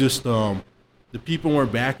 But it was just the people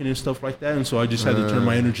weren't backing and stuff like that, and so I just had to turn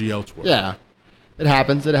my energy elsewhere. Yeah, it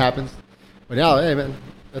happens. But yeah, hey man,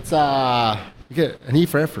 that's you get an E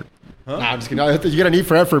for effort. Huh? Nah, I'm just kidding. No, you get an E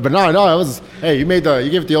for effort, but no, it was. Hey, you gave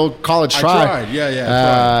it the old college try. I tried.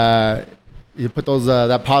 Yeah. You put those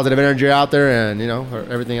that positive energy out there, and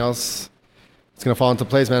everything else. it's gonna fall into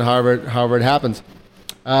place, man. However it happens.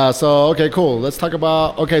 So okay, cool. Let's talk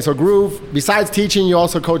about so Groove. Besides teaching, you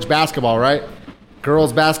also coach basketball, right?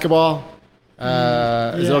 Girls basketball.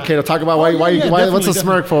 Is it okay to talk about why? What's the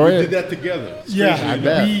smirk for We it? did that together. It's Yeah, crazy. I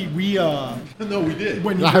bet. we No, we did.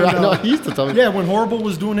 when, I know he used to tell me. yeah, when Horrible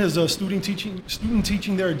was doing his student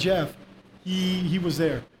teaching there at Jeff, he was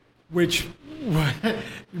there. Which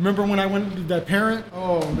remember when I went to that parent?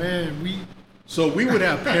 Oh man, So we would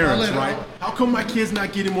have parents, right? How come my kid's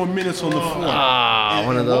not getting more minutes on the floor? And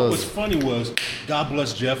one of What those. was funny was, God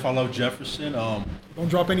bless Jeff. I love Jefferson. don't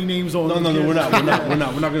drop any names on. No, those no, kids. we're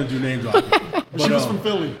not going to do name dropping. But She was from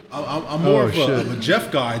Philly. I'm more of shit. a Jeff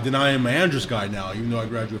guy than I am an Andrews guy now, even though I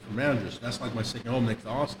graduated from Andrews. That's like my second home next to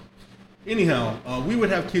Austin. Anyhow, we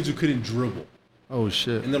would have kids who couldn't dribble. Oh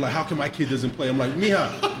shit. And they're like, how come my kid doesn't play? I'm like,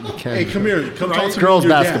 Miha, can't hey, come here. Come talk to me. Girls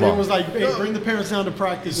and your dad." basketball. It was like, hey, bring the parents down to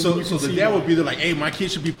practice. and So, you so can the see dad them. would be there like, hey, my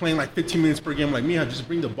kid should be playing like 15 minutes per game. I'm like, Miha, just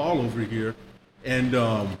bring the ball over here, and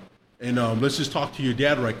let's just talk to your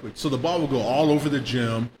dad right quick. So the ball would go all over the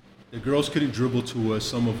gym. The girls couldn't dribble to us,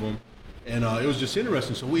 some of them, and it was just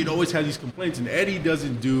interesting. So we'd always have these complaints, and Eddie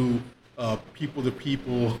doesn't do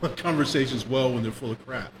people-to-people conversations well when they're full of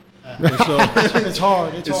crap. And so, It's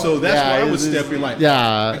hard. It's and hard. so that's Yeah, why I would it's- step in like,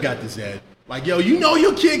 yeah. I got this, Ed. Like, yo, you know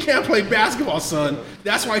your kid can't play basketball, son.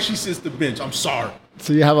 That's why she sits the bench. I'm sorry.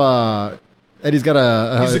 So you have Eddie's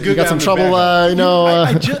got He's a good you got guy some on the trouble,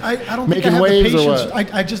 I don't think I making have waves the or patience.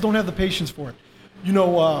 what? I just don't have the patience for it. You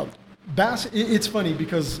know, it's funny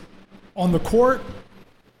because on the court,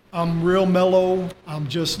 I'm real mellow. I'm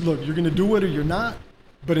just, look, you're going to do it or you're not.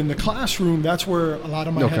 But in the classroom, that's where a lot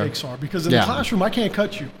of my Okay. headaches are. Because in Yeah. the classroom, I can't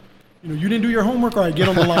cut you. You know, you didn't do your homework, all right, get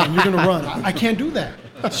on the line. You're going to run. I can't do that.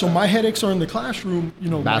 So my headaches are in the classroom. You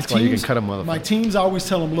know, Basketball, my you teams, can cut 'em, motherfucker. my teams, I always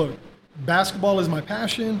tell them, look, basketball is my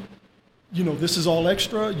passion. You know, this is all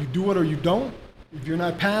extra. You do it or you don't. If you're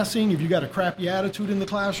not passing, if you got a crappy attitude in the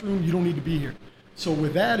classroom, you don't need to be here. So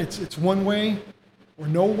with that, it's one way or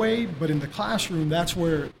no way. But in the classroom, that's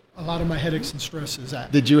where a lot of my headaches and stress is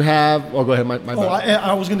at. Did you have? Oh, go ahead. My Oh, bad.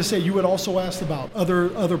 I was going to say you had also asked about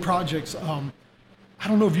other projects. I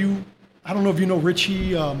don't know if you know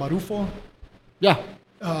Richie Marufo. Yeah.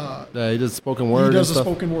 He does spoken word. He does and a stuff.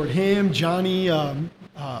 spoken word. Him, Johnny,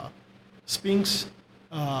 Spinks,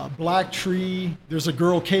 Black Tree. There's a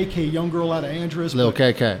girl, KK, young girl out of Andress. Lil but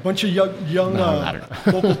KK. Bunch of young I don't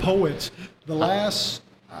know. local poets. The last,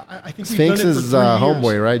 I think we've Sphinx done it for is 3 years.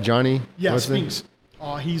 homeboy, right? Johnny. Yeah, What's his name? Spinks.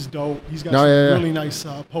 Oh, he's dope. He's got No, some yeah, yeah. really nice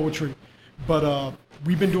poetry. But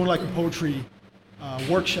we've been doing like a poetry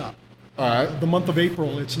workshop. All right. The month of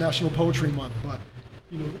April, it's National Poetry Month. But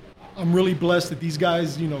you know, I'm really blessed that these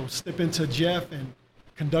guys, you know, step into Jeff and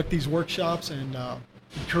conduct these workshops and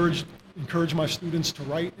encourage my students to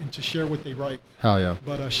write and to share what they write. Hell yeah.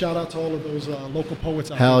 But shout out to all of those local poets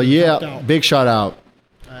out Hell there that helped yeah. out. Big shout out.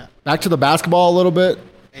 Uh, Back to the basketball a little bit.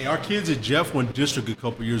 Hey, our kids at Jeff went district a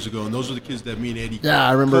couple years ago, and those are the kids that me and Eddie Yeah,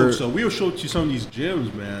 I remember- coached. So we would show you some of these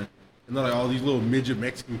gyms, man, and they're like all these little midget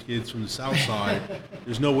Mexican kids from the south side.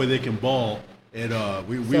 There's no way they can ball, and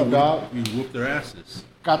we up, dog? whoop their asses.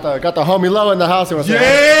 Got the homie Low in the house.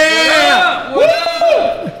 Yeah!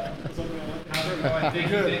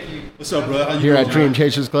 Thank you. What's up, brother? How you Here doing, at Dream man?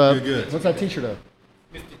 Chasers Club. Good, good. What's that T-shirt of?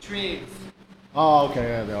 Mr. Triggs. Oh, okay.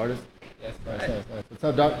 Yeah, the artist. Yes, Nice. What's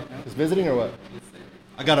up, Doc? Just visiting or what?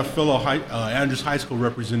 I got a fellow Andrews High School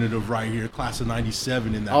representative right here, class of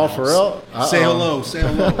 '97 in that Oh, house. for real? Say Uh-oh. hello. Say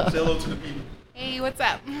hello. Say hello to the people. Hey, what's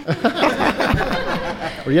up?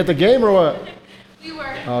 Were you at the game or what? We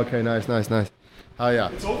were. Okay, nice. Oh yeah.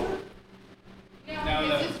 It's over? No,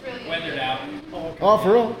 it's just really Weathered out. Oh,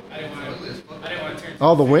 for real? I didn't want to turn.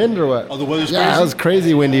 Oh, the wind or what? Oh, the weather's Yeah, crazy. it was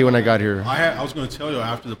crazy windy when I got here. I was going to tell you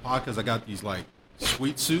after the podcast, I got these like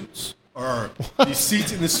sweet suits or these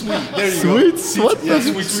seats in the suite. There you go. Sweet? Seats, What yeah,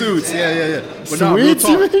 the- sweet suits. Yeah. But no, real Sweets,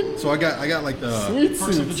 you talk. mean? So I got like the Sweet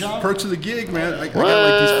Perks of the suits. job? perks of the gig, man. I got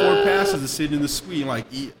like these 4 passes to sit in the suite and like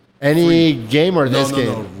eat. Any free. game or No, this no, game?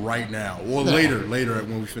 no, right now. Well, later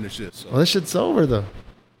when we finish this. Well, So. this shit's over though.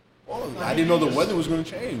 Well, I didn't know the weather was going to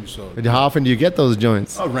change, so How often do you get those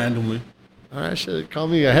joints? randomly. All right, shit. Call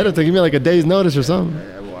me ahead of time. Give me like a day's notice or something.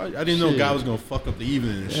 Yeah, well, I didn't know Shit. guy was going to fuck up the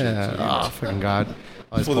evening and shit. Yeah. So, you know. Oh, fucking God.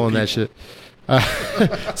 I was For the pulling that shit.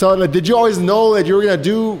 So did you always know that you were gonna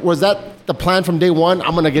do? Was that the plan from day one?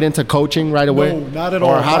 I'm gonna get into coaching right away. No, not at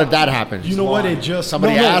all. Or how did that happen? You know what? It just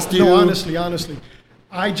Somebody no, asked you? No, honestly,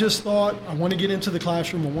 I just thought I want to get into the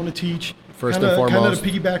classroom. I want to teach. First kinda, and foremost.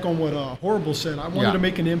 Kind of to piggyback on what Horrible said. I wanted Yeah. to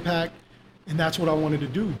make an impact, and that's what I wanted to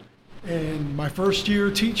do. And my first year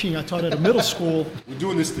teaching, I taught at a middle school. We're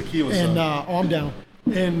doing this tequila And stuff. I'm down.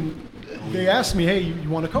 And they asked me, hey, you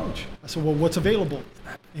want to coach? I said, well, what's available?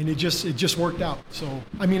 And it just worked out. So,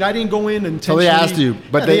 I mean, I didn't go in and So they asked you,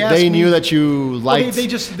 but asked they me- knew that you liked they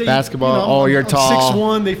basketball. You know, You're I'm tall.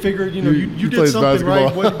 6'1". They figured, you You did play something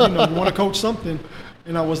right. basketball. You want to coach something.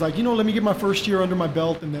 And I was like, let me get my first year under my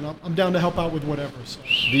belt, and then I'm down to help out with whatever. So.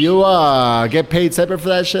 Do you get paid separate for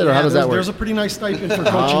that shit, or how does that work? There's a pretty nice stipend for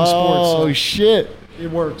coaching Oh sports. So shit! it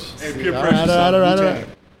works. Hey, peer All pressure. right, son. all right, all Wu-Tang.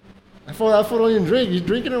 right. I thought don't even drink. You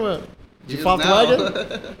drinking or what? You He fought is the now.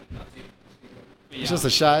 wagon? It's just a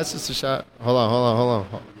shot. It's just a shot. Hold on.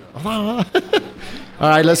 All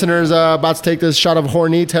right, listeners, about to take this shot of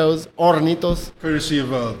Hornitos. Courtesy of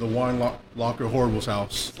the wine locker Horrible's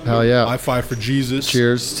house. Hell yeah! I fight for Jesus.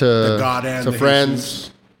 Cheers to The God and to the friends.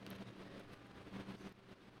 Jesus.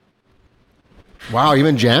 Wow,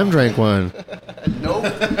 even Jam drank one. Nope.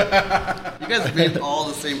 You guys made all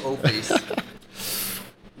the same O face.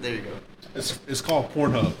 There you go. It's called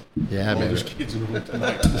Pornhub. Yeah, Oh, man. there's kids in the room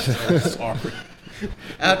tonight. Sorry.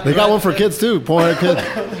 They got one for kids too. Pornhub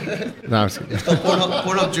kids. No, I'm just kidding.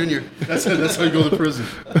 Pornhub Junior. That's how you go to prison.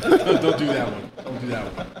 Don't do that one. Don't do that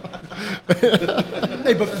one.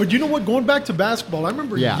 Hey, but you know what? Going back to basketball, I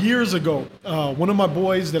remember Yeah. years ago, one of my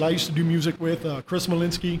boys that I used to do music with, Chris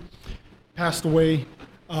Malinsky, passed away.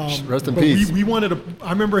 Rest in but peace. We wanted to.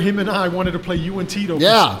 I remember him and I wanted to play you and Tito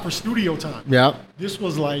Yeah. for studio time. Yeah. This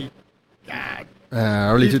was like God,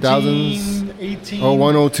 Early 2000s. 18.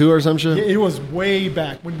 0102 or some shit. It was way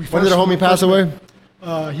back when we first. When did a homie pass away?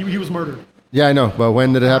 He was murdered. Yeah, I know, but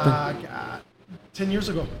when did it happen? God, 10 years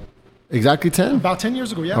ago. Exactly 10? About 10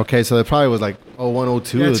 years ago, yeah. Okay, so it probably was like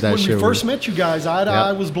 0102 Yeah, it's that when shit. we first was- met you guys, eye to Yeah.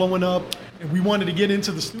 eye was blowing up, and we wanted to get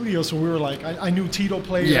into the studio. So we were like, I knew Tito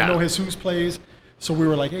plays, Yeah. I know Jesus plays, so we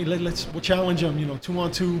were like, hey, we'll challenge him,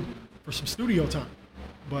 2-on-2 for some studio time.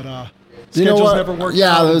 But You know schedules what? never worked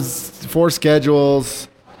Yeah, out. those 4 schedules.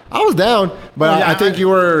 I was down, but Oh, yeah, I think I- you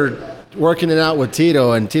were working it out with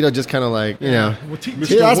Tito, and Tito just kind of like, Well, Tito,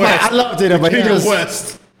 that's I love Tito, but he King just, of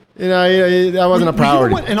West. that wasn't a Well, you know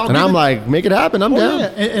priority. what? And I'll And give I'm it- like, make it happen. I'm Oh, down. yeah,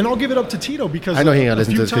 and I'll give it up to Tito because I know he ain't gonna a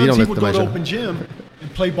listen few to this 'cause he times don't he listen would to go my to show. open gym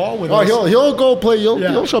and play ball with Oh, us. he'll go play. He'll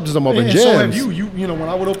Yeah. show up to some open and gyms. so have you. When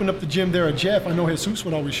I would open up the gym there at Jeff, I know Jesus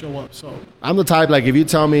would always show up. So I'm the type, like, if you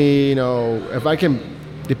tell me, if I can,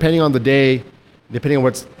 depending on the day, depending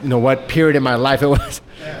on what period in my life it was.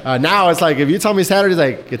 Now it's like, if you tell me Saturday's,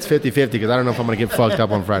 like, it's 50-50 because I don't know if I'm going to get fucked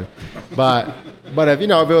up on Friday. But if, if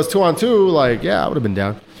it was 2-on-2, like, yeah, I would have been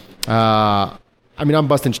down. I mean, I'm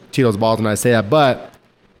busting Tito's balls when I say that, but,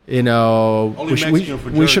 Only Mexican for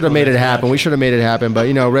we should have made it Jericho, happen. We should have made it happen, but,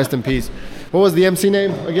 rest in peace. What was the MC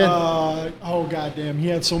name again? oh goddamn, he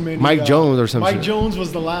had so many. Mike Jones or some Mike shit. Jones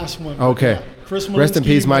was the last one. Okay. Yeah. Chris Rest in Malinsky,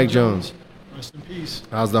 peace, Mike Jones. Rest in peace.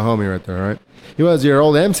 That was the homie right there, right? He was your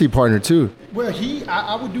old MC partner, too. Well,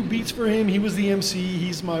 I would do beats for him. He was the MC.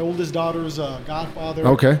 He's my oldest daughter's godfather.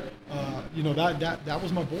 Okay. That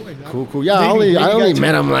was my boy. Cool. Yeah, Maybe I only got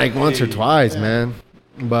met to- him like once or twice, Yeah. man.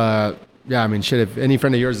 But yeah, I mean, shit. If any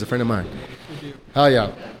friend of yours is a friend of mine, hell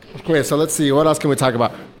yeah. Okay, so let's see. What else can we talk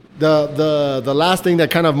about? The last thing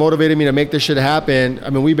that kind of motivated me to make this shit happen. I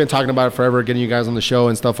mean, we've been talking about it forever, getting you guys on the show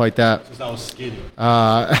and stuff like that. Since I was skinny.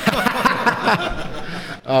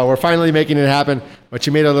 We're finally making it happen. But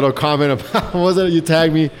you made a little comment about what was it? You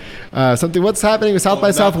tagged me something. What's happening with South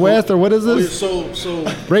by Southwest or what is this?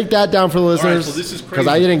 So Break that down for the right, listeners. so this is because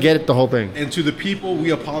I crazy. didn't get it the whole thing. And to the people,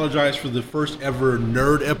 we apologize for the first ever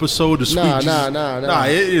nerd episode. The Nah, sweet nah, Jesus- nah, nah. Nah,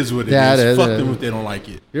 it is what it is. Yeah, it is, Fuck it them is. if they don't like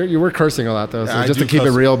it. You were cursing a lot though, so Yeah, I just to do keep it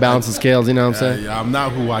cuss. real, balance the scales. You know what I'm saying? Yeah, I'm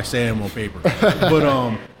not who I say I am on paper.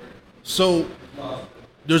 But so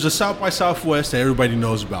there's a South by Southwest that everybody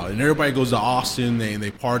knows about, and everybody goes to Austin and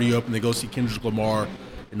they party up and they go see Kendrick Lamar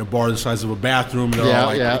in a bar the size of a bathroom. They're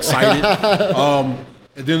all like excited.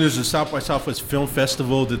 And then there's a South by Southwest Film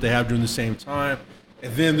Festival that they have during the same time,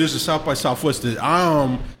 and then there's a South by Southwest that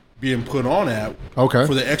I'm being put on at. Okay.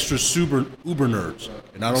 For the extra super Uber nerds,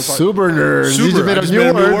 and I don't talk, Super nerd. Super. You just made I a just new made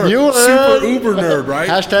a new word. word. New Super word. Uber nerd, right?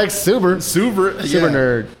 Hashtag super. Super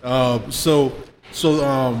nerd. So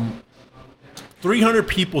 300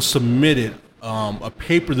 people submitted a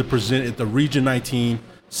paper to present at the Region 19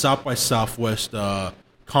 South by Southwest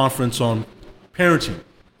conference on parenting.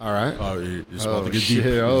 All right. It's about to get shit. deep.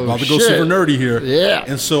 It's Oh, about to go shit. super nerdy here. Yeah.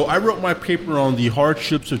 And so I wrote my paper on the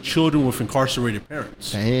hardships of children with incarcerated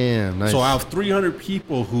parents. Damn. Nice. So I have 300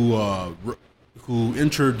 people who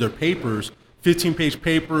entered their papers, 15-page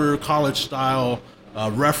paper, college style,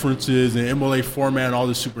 references and MLA format and all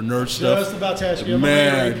this super nerd stuff. Just about to ask you,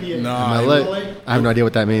 Man, MLA or APA? nah. MLA? I have no idea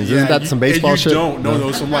what that means. Isn't that you- some baseball and you shit? don't.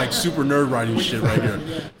 No, some like super nerd writing shit right here.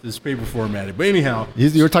 This paper formatted. But anyhow,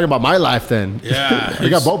 You were talking about my life then. yeah. I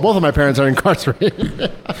got both of my parents are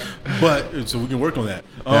incarcerated. But so we can work on that.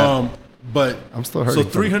 Yeah. But I'm still so hurting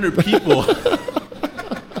from 300 people.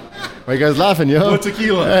 Why you guys laughing, yo? One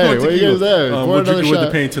tequila. Hey, One what you tequila. guys there? Pour We're another drinking with the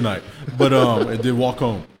shot. pain tonight. But and then walk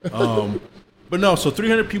home. But no, so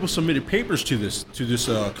 300 people submitted papers to this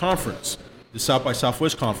conference, the South by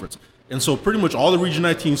Southwest conference. And so pretty much all the Region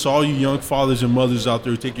 19, so all you young fathers and mothers out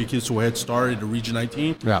there who take your kids to a Head Start at the Region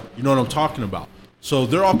 19, Yeah. you know what I'm talking about. So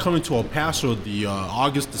they're all coming to El Paso the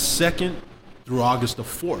August the 2nd through August the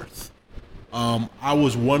 4th. I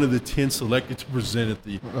was one of the 10 selected to present at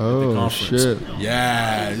the conference. shit.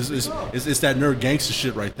 Yeah, it's that nerd gangster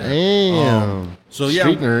shit right there. Damn. So yeah,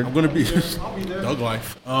 Street nerd. I'm gonna be Doug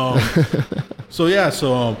life. So yeah,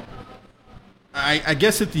 I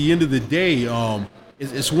guess at the end of the day,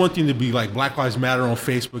 it's one thing to be like Black Lives Matter on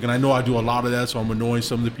Facebook, and I know I do a lot of that, so I'm annoying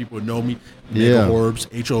some of the people who know me. Yeah. Horbs,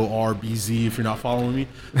 HORBZ, if you're not following me.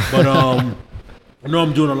 But I know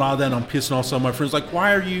I'm doing a lot of that, and I'm pissing off some of my friends. Like,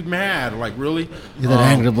 why are you mad? Like, really? You're that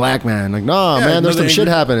angry black man. Like, no, Yeah, man, there's some another shit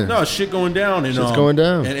angry- happening. No, shit going down. And, Shit's going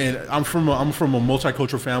down. And I'm from a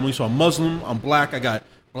multicultural family, so I'm Muslim, I'm black, I got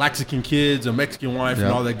Mexican kids, a Mexican wife, and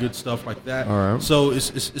Yeah. all that good stuff like that. All right. So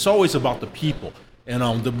it's always about the people.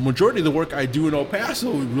 And the majority of the work I do in El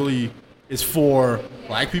Paso really is for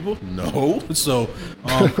black people. No, so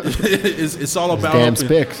it's all about damn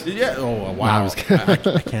spics. Yeah. Oh wow. Nah, I'm just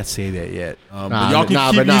kidding. I can't say that yet. But Nah, y'all can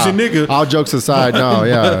nah, keep but nah. using nigga. All jokes aside, no,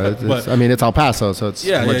 yeah. But- I mean, it's El Paso, so it's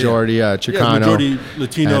majority Chicano, majority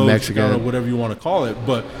Latino, and Mexican. Chicano, whatever you want to call it.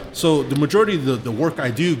 But so the majority of the work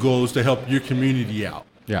I do goes to help your community out.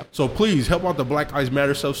 Yeah. So please help out the Black Lives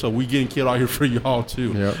Matter stuff, so we getting killed out here for y'all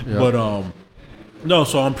too. Yep, yep. But no.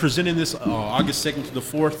 So I'm presenting this August 2nd to the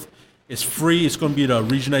 4th. It's free. It's going to be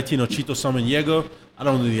at Region 19 Ochito Samaniego. I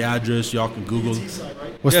don't know the address. Y'all can Google.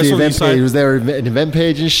 What's Yeah, the so event east side- page? Was there an event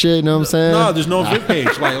page and shit? You know what I'm saying? No, there's no event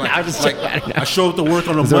page. Like I show up to work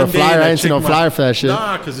on a Is there a Monday. flyer? and I ain't seen check no flyer for that shit.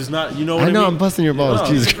 Nah, because it's not. You know what I I know, mean? I'm busting your balls. No.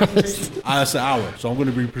 Jesus Christ. It's an hour, so I'm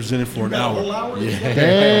going to be presenting for an hour.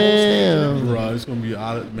 Damn. Bro, it's going to be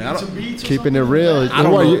out. Man, I don't, Keeping it real. I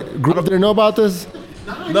don't What, know. you grew up there know about this?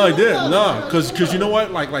 no, I did. No, because you know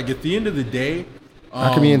what? Like at the end of the day,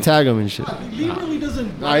 How come you didn't tag him and shit? He really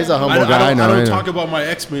doesn't. Nah, he's a I humble don't, guy. I I know. don't talk about my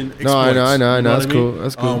X-Men exploits. No, I know, I know, I you know. what That's I cool, mean?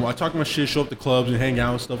 that's cool. I talk my shit, show up to clubs and hang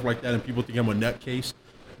out and stuff like that, and people think I'm a nutcase.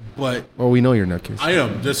 But Well, we know you're nutcase. I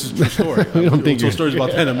am. This is a true story. We don't think I'll tell you're- stories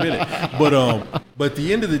about that in a minute. But at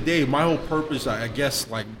the end of the day, my whole purpose, I guess,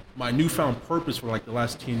 like my newfound purpose for like the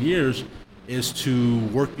last 10 years, is to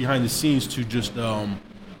work behind the scenes to just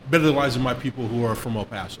better the lives of my people who are from El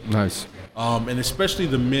Paso, Nice. and especially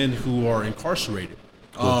the men who are incarcerated.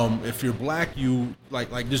 If you're black, you like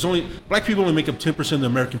there's only black people only make up 10% of the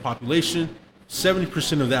American population.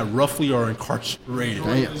 70% of that roughly are incarcerated.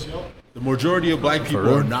 The majority of black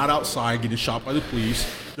people are not outside getting shot by the police.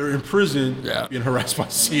 They're in prison being harassed by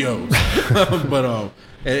COs. But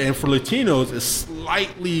and for Latinos, it's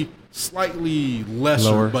slightly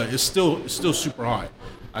lesser, Lower. but it's still super high.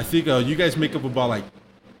 I think you guys make up about like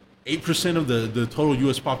 8% of the total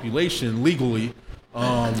U.S. population legally.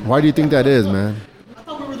 Why do you think that is, man? I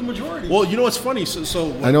thought we were the majority. Well, you know what's funny?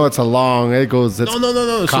 So I know it's a long. It goes. It's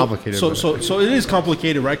no. complicated. So but- so it is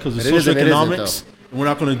complicated, right? Because it's It isn't, it isn't, socioeconomics. And we're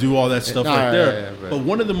not going to do all that stuff No, right yeah, there. yeah, but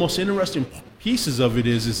one of the most interesting pieces of it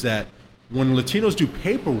is that when Latinos do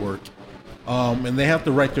paperwork, and they have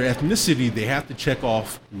to write their ethnicity, they have to check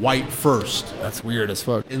off white first. That's weird as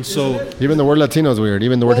fuck. And so, Even the word Latino is weird.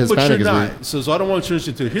 Even the word well, but Hispanic you're is not. weird. So I don't want to turn this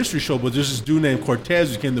into a history show, but there's this dude named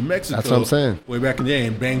Cortez who came to Mexico. That's what I'm saying. Way back in the day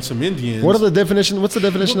and banged some Indians. What's the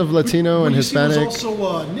definition of Latino and What you see was Hispanic?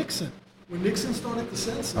 also Nixon. When Nixon started the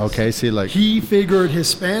census. Okay, see, like He figured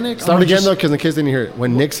Hispanic. start I'm again just- though, because in case they didn't hear it,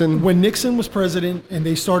 when Nixon. When Nixon was president and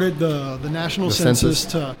they started the national The census,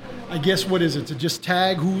 census. to, I guess what is it, to just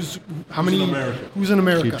tag how many in America. who's in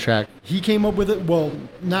America. Keep track. He came up with it. Well,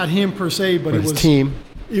 not him per se, but it his was team.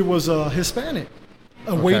 It was Hispanic,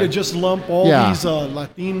 a way Okay. to just lump all Yeah. these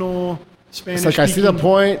Latino, Spanish. It's like I see the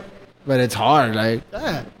point, but it's hard. Like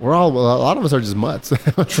Yeah, we're all a lot of us are just mutts.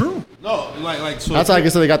 true. No, like so. That's why I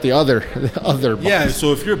guess they got the other Yeah, box.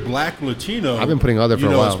 so if you're black Latino, I've been putting other for you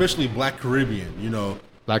a know, while. especially black Caribbean, you know,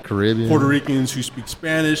 Black Caribbean. Puerto Ricans who speak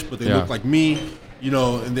Spanish, but they Yeah. look like me, you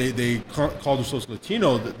know, and they call themselves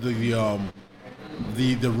Latino.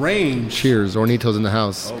 The range. Cheers, Ornitos in the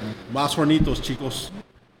house. Más hornitos, chicos.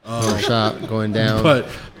 Shop going down.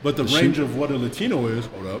 But the range of what a Latino is.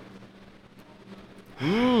 Hold up.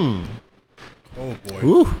 Oh boy,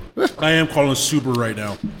 Ooh. I am calling Suber right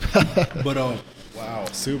now. But wow,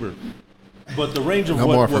 Super. but the range of No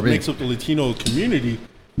more for what me. makes up the Latino community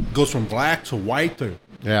goes from black to white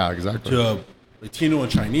Yeah, exactly. to Latino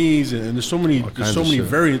and Chinese, and there's so many kinds of shit.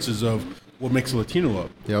 variances of what makes a Latino up.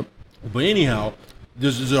 Yep. But anyhow,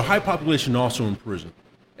 there's a high population also in prison.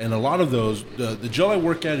 And a lot of those, the jail I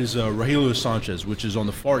work at is Rogelio Sanchez, which is on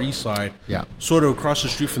the far east side, Yeah. sort of across the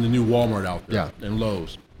street from the new Walmart out there, and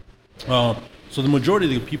Lowe's. So the majority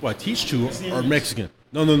of the people I teach to are Mexican.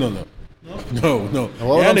 No.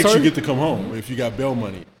 Well, I'm Annex, sorry? you get to come home if you got bail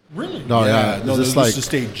money. Really? No, yeah. No, Is this this like is the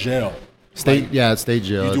state jail. state? Yeah, it's state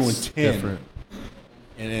jail. You're doing It's 10. different.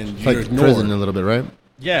 And It's you're like ignored. prison a little bit, right?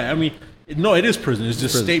 Yeah, I mean, no, it is prison. It's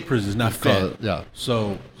just prison. state prison. It's not call fed. it- yeah.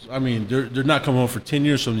 So, I mean, they're not coming home for 10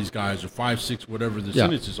 years, some of these guys, or 5, 6, whatever the Yeah.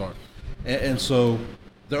 sentences are. And so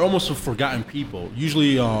they're almost a forgotten people.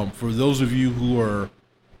 Usually, for those of you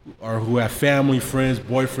who have family, friends,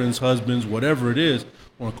 boyfriends, husbands, whatever it is,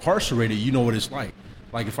 or incarcerated, you know what it's like.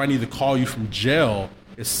 Like if I need to call you from jail,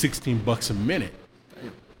 it's $16 a minute.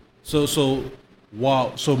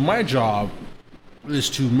 So my job is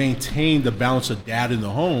to maintain the balance of dad in the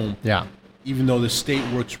home. Yeah. Even though the state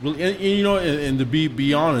works really, and you know, and to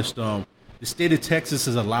be honest, the state of Texas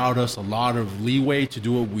has allowed us a lot of leeway to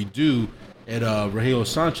do what we do at Rogelio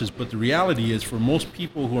Sanchez. But the reality is, for most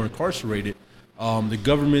people who are incarcerated, the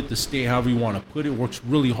government, the state, however you want to put it, works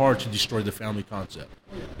really hard to destroy the family concept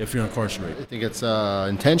if you're incarcerated. You think it's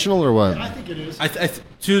intentional or what? I think it is.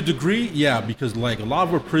 To a degree, yeah, because like a lot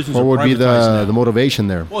of our prisons What are would be privatized now. the motivation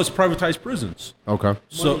there? Well, it's privatized prisons, Okay.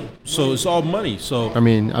 so it's all money. So I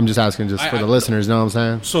mean, I'm just asking just for the listeners, you know what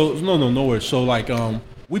I'm saying? So no worries. So like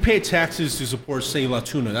we pay taxes to support Say La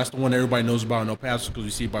Tuna. That's the one everybody knows about in El Paso because we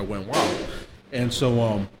see it by Went Wild. And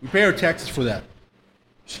so we pay our taxes for that.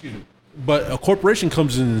 Excuse me. But a corporation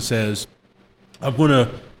comes in and says, "I'm going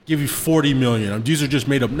to give you $40 million. These are just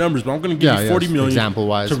made up numbers, but I'm going to give you $40 million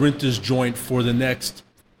example-wise. to rent this joint for the next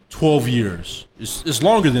 12 years. It's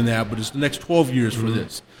longer than that, but it's the next 12 years for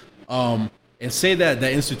this. And say that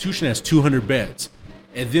institution has 200 beds,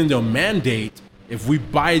 and then they'll mandate if we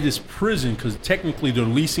buy this prison, because technically they're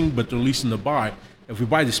leasing, but they're leasing to buy. If we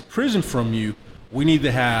buy this prison from you, we need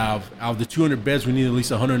to have, out of the 200 beds, we need at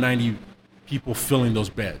least 190 people filling those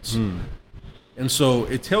beds. And so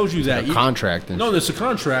it tells you that a contract and no, there's a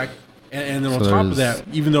contract, and then on So top of there's-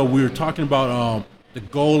 that, even though we were talking about the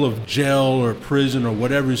goal of jail or prison or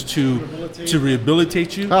whatever is to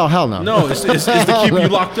rehabilitate you. Oh, hell no. No, it's to keep you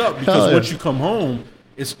locked up, Hell because yeah. once you come home,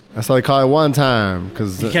 it's That's why they call it one time,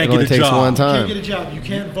 because You it can't only get a takes job. one You can't time. get a job. You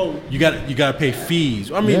can't vote. you got to pay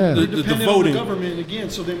fees. I mean, Yeah. the Dependent voting. on the government again.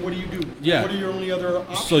 So then, what do? Yeah. What are your only other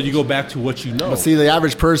options? So you go back to what you know. But see, the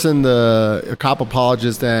average person, the cop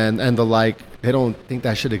apologist and the like, they don't think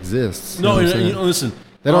that shit exists. You know no, what I'm saying? you know, listen.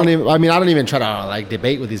 They don't even. I mean, I don't even try to like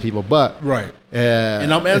debate with these people, but Right.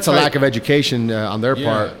 and I'm it's a anti- lack of education on their Yeah.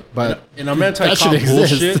 part. But and I'm that anti-cop should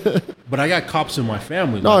exist. bullshit. But I got cops in my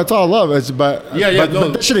family. No, like- it's all love. It's but but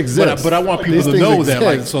that should exist. But I want people These to things know that,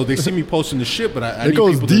 like, exist. so they see me posting the shit, but I It need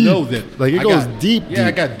goes people deep. to know that, Like, it I goes got- deep, Yeah, I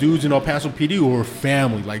deep. got dudes in El Paso PD who are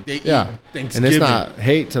family, like they Yeah, eat and Thanksgiving. it's not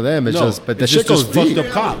hate to them. It's No, just, but the it's shit just goes fucked deep. up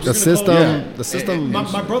cops. The Just gonna system, call it- the system.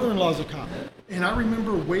 My brother-in-law's a cop, and I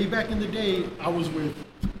remember way back in the day, I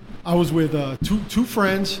was with two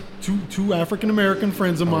friends, two African American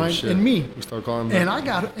friends of mine, Oh, shit. and me. We start calling them.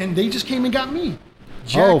 And they just came and got me. Oh,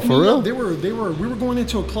 Jacked for me real? up. We were going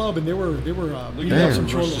into a club, and they were beating up Damn. some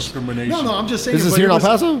Reverse cholos. discrimination. No, I'm just saying. This is but here it in El was-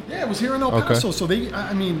 Paso? Yeah, it was here in El Okay. Paso. So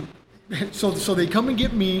I mean, so they come and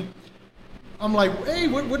get me. I'm like, hey,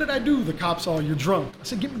 what did I do? The cops all, you're drunk. I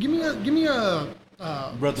said, give me a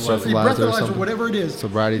Breathalyzer. Breathalyzer or or something. whatever it is.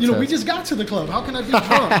 Sobriety You know, we test. just got to the club. How can I be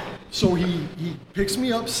drunk? So he picks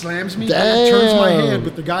me up, slams me, turns my Damn. head.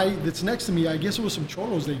 But the guy that's next to me, I guess it was some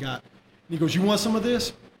cholos they got. And he goes, you want some of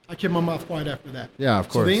this? I kept my mouth quiet after that. Yeah,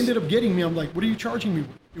 of So they course. ended up getting me. I'm like, what are you charging me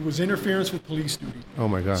with? It was interference with police duty. Oh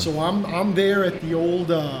my god. So I'm there at the old,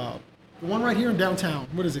 the one right here in downtown.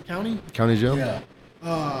 What is it, county? County jail.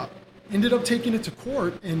 Yeah. Ended up taking it to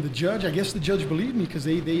court, and I guess the judge believed me because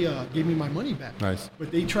they gave me my money back. Nice.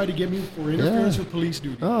 But they tried to get me for interference Yeah. with police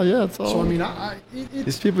duty. Oh yeah, it's all. So I mean, it's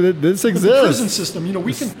these people. This the prison exists. system. You know,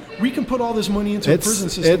 we can put all this money into a It's- prison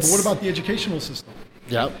system. But it's- what about the educational system?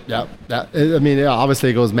 Yep. I mean, yeah, obviously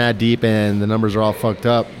it goes mad deep, and the numbers are all fucked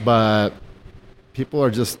up. But people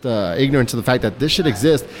are just ignorant to the fact that this should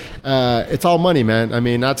exist. It's all money, man. I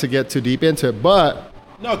mean, not to get too deep into it, but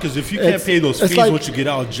No, because if you can't It's- pay those it's fees like- once you get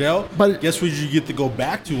out of jail, But- guess what you get to go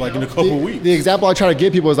back to, like in a couple of weeks. the example I try to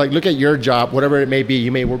give people is like, look at your job, whatever it may be.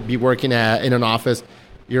 You may be working in an office.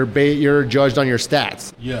 you're judged on your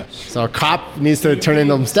stats. Yes. So a cop needs to turn in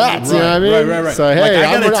them stats. You know what I mean? Right. So Like, hey,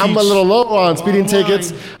 I gotta I'm a teach- little low on speeding Bottom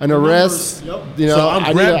tickets, line, an the arrest. numbers, yep. You know, So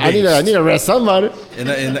I'm I need to arrest somebody.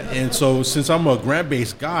 And so since I'm a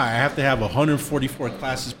grant-based guy, I have to have 144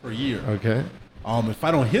 classes per year. Okay. If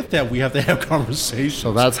I don't hit that, we have to have conversations.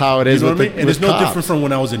 So that's how it is You know with what I the mean? And it's with no cops. different from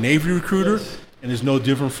when I was a Navy recruiter, and it's no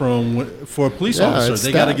different from for a police officer. it's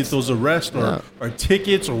They got to stats. get those arrests or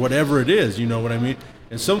tickets or whatever it is. You know what I mean?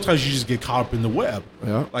 And sometimes you just get caught up in the web.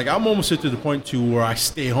 Yeah. Like I'm almost at to the point to where I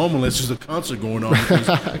stay home unless there's a concert going on because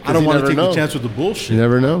I don't you want to never take know. the chance with the bullshit. You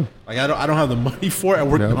never know. Like I don't have the money for it. I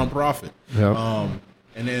work Yep. nonprofit. Yep.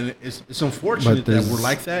 And then it's unfortunate that there's- we're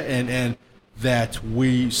like that, and that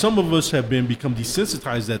some of us have become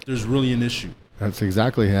desensitized that there's really an issue. That's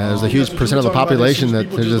exactly. Yeah, there's a That's huge what percent of you the were talking about. It population seems that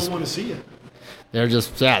people they're just just don't want to see it. they're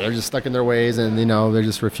just stuck in their ways, and they're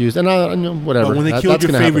just refused. And whatever. But when they That- killed that's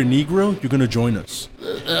your gonna favorite happen. Negro, you're going to join us.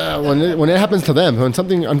 When it happens to them, when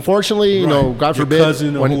something, unfortunately, Right. God Your forbid,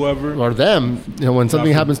 cousin or whoever. or them, when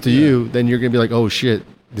something happens to you, then you're gonna be like, oh shit,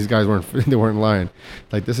 these guys weren't they weren't lying.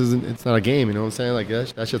 Like it's not a game. You know what I'm saying? Like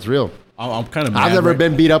that shit's real. I'm kind of mad. I've never right?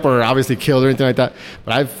 been beat up or obviously killed or anything like that.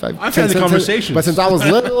 But I've had the conversations. But since I was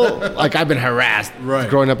little, like I've been harassed. Right.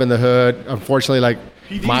 Growing up in the hood, unfortunately, like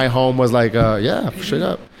my home was like, straight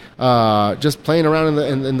up. Just playing around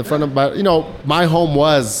in the front of, but my home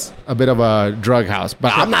was a bit of a drug house.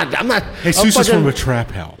 But I'm not. Jesus I'm is fucking- from a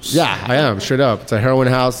trap house. Yeah, I am straight up. It's a heroin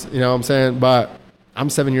house. You know what I'm saying? But I'm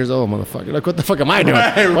 7 years old, motherfucker. Like, what the fuck am I doing?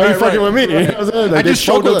 Right, Why are you right, fucking right. with me? You know what I'm saying? Like, I just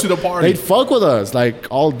they'd fuck showed up with to the us- party. They'd fuck with us like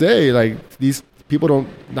all day. Like these people don't.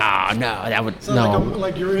 No, that would no.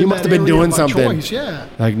 Like you're in You must that have been area doing by something. choice, yeah.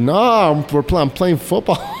 Like no, I'm playing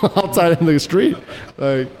football outside in the street.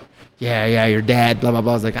 Like yeah, your dad. Blah blah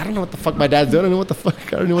blah. I was like, I don't know what the fuck my dad's doing. I don't know what the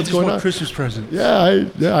fuck. I don't know what's Just going want on. Christmas presents.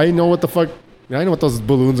 Yeah, I know what the fuck. I know what those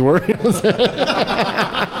balloons were. You know what I'm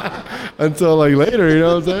saying? Until like later, you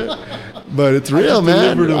know what I'm saying? But it's real,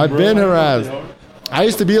 man. delivered them, I've bro. been harassed.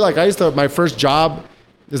 My first job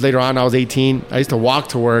is later on. I was 18. I used to walk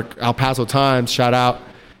to work. El Paso Times, shout out.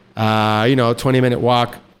 20-minute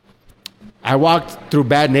walk. I walked through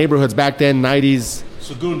bad neighborhoods back then, 90s.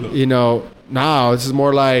 Segundo. No, this is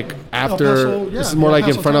more like after. Paso, this is yeah, more El like in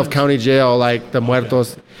Paso front of Times. county jail, like the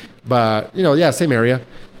Muertos. But same area.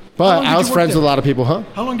 How long But did I you was work friends there? with a lot of people, huh?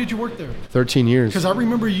 How long did you work there? 13 years. Because I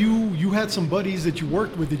remember you had some buddies that you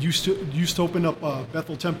worked with that used to open up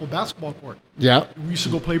Bethel Temple basketball court. Yeah. We used to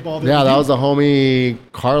go play ball there. Yeah, with that you. was the homie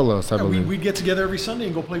Carlos, I Yeah, believe. we'd get together every Sunday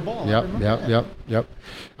and go play ball. I remember that. Yep.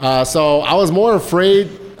 So I was more afraid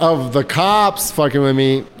of the cops fucking with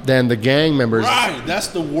me than the gang members. Right, that's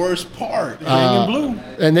the worst part. Gang in blue.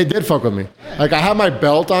 And they did fuck with me. Like I had my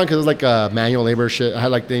belt on because it was like a manual labor shit. I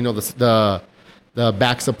had like the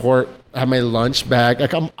back support. I had my lunch bag.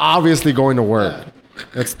 Like I'm obviously going to work.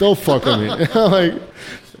 It still fuck with me. Like,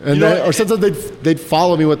 and or sometimes they'd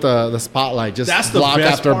follow me with the spotlight, just That's the block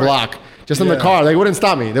best after part. block, just in the Yeah. car. They wouldn't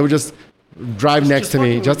stop me. They would just drive next to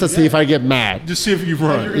me fucking just to with see you, if I get mad. Just see if you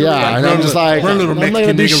run. Yeah, and I'm just like, run, little I'm not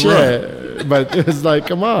gonna Mexican do nigga, run. shit. But it was like,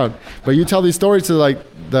 come on. But you tell these stories to like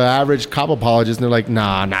the average cop apologist, and they're like,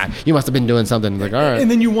 nah, you must have been doing something. Like, all right, And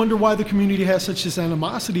then you wonder why the community has such this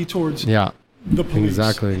animosity towards yeah, the police.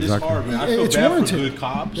 exactly. It's hard, man. I feel It's bad warranted. for good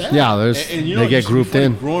cops. Yeah, And they get it used to be grouped funny,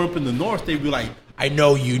 in. Growing up in the North, they'd be like, I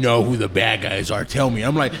know you know who the bad guys are. Tell me.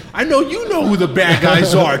 I'm like, I know you know who the bad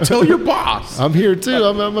guys are. Tell your boss. I'm here too.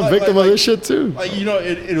 I'm a victim of this shit too. Like,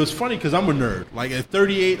 it was funny because I'm a nerd. Like at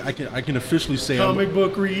 38, I can officially say Comic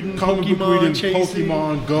book reading, comic Pokemon book reading, chasing,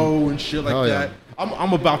 Pokemon Go and shit like Oh, yeah. that.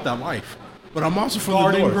 I'm about that life. But I'm also from the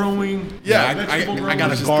garden North. growing. Yeah, vegetable I growing.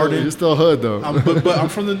 got a Just garden. You're still hood though. But I'm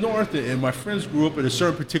from the North, and my friends grew up in a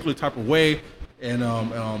certain particular type of way. And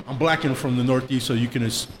I'm black and from the Northeast, so you can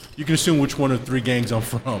assume which one of the three gangs I'm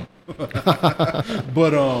from.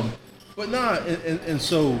 but nah, and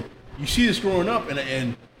so you see this growing up,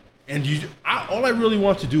 and all I really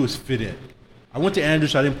want to do is fit in. I went to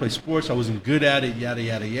Andrews. I didn't play sports. I wasn't good at it. Yada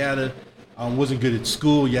yada yada. I wasn't good at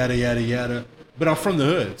school. Yada yada yada. But I'm from the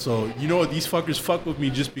hood, so you know what? These fuckers fuck with me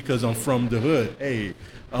just because I'm from the hood. Hey,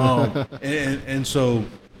 and so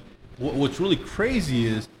what's really crazy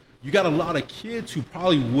is you got a lot of kids who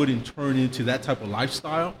probably wouldn't turn into that type of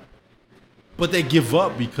lifestyle, but they give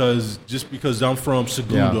up because I'm from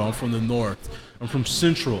Segundo, Yeah. I'm from the North, I'm from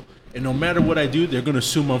Central, and no matter what I do, they're gonna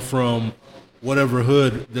assume I'm from whatever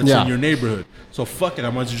hood that's Yeah. in your neighborhood. So fuck it,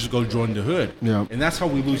 I might as well just go join the hood. Yeah. And that's how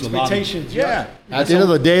we lose a lot of Expectations, yeah. At the end of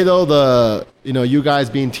the day, though, you guys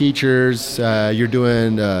being teachers, you're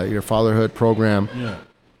doing your fatherhood program. Yeah.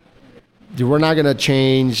 We're not gonna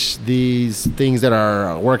change these things that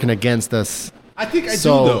are working against us I think I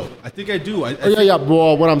So- do though. I think I do. I Oh, yeah.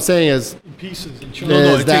 Well, what I'm saying is, In pieces and No, chunks. no,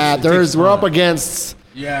 is it that takes we're up time. against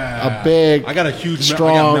Yeah, a big, I got a huge I got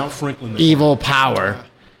strong, Mount Franklin there. evil power.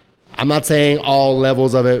 I'm not saying all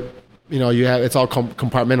levels of it. You know, you have it's all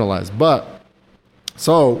compartmentalized, but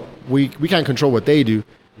so we can't control what they do,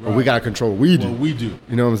 but we Right. got to control what we do. What we do,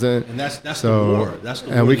 You know what I'm saying? and that's So, the war. That's the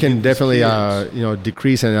and war we to can get these definitely, kids.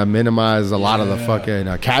 decrease and minimize a lot of the Yeah.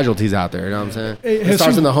 fucking casualties out there. You know what I'm saying? Hey, It starts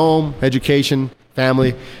Jesus. in the home, education,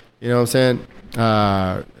 family. You know what I'm saying?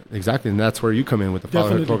 Exactly, and that's where you come in with the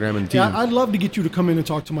fatherhood program and team. Yeah, I'd love to get you to come in and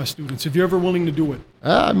talk to my students if you're ever willing to do it.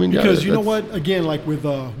 I mean, yeah, Because you know that's- what? Again, like with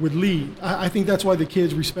Lee, I think that's why the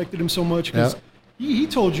kids respected him so much because he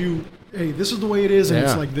told you, hey, this is the way it is, and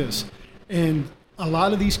it's Yeah. like this. And a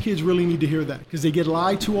lot of these kids really need to hear that because they get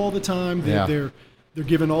lied to all the time. Yeah. They're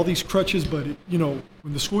given all these crutches, but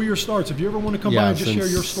when the school year starts, if you ever want to come by and just share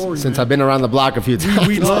your story, Since man, I've been around the block a few times.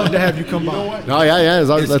 we'd love to have you come by. No, yeah.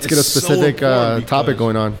 Let's It's get a so specific important topic because-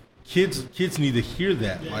 going on. Kids need to hear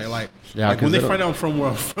that. Like Yeah, when 'cause they they find out I'm from where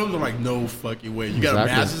I'm from, they're like, no fucking way. You got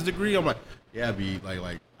Exactly. a master's degree? I'm like, yeah, B.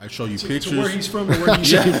 Like I show you pictures. To where he's from and where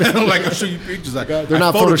he's Yeah, like I show you pictures. Like They're I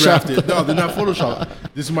not photographed photoshopped. it. No, they're not photoshopped.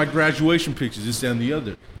 This is my graduation pictures. This and the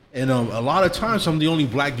other. And a lot of times I'm the only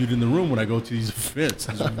black dude in the room when I go to these events.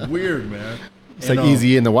 It's weird, man. It's like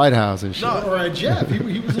Easy in the White House and shit. No, Or at Jeff,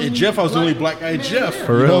 he was and Jeff, I was the only black guy at Jeff.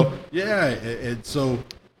 For you real? know? Yeah, and so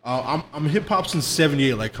I'm hip hop since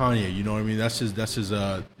 '78, like Kanye. You know what I mean? That's his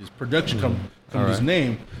production come All his right.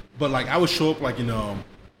 name. But like I would show up like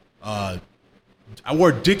I wore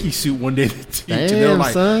a Dickie suit one day to teach, and they were Damn,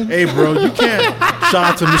 like, son. "Hey, bro, you can't." Shout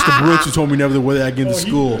out to Mr. Brooks who told me never to wear that again to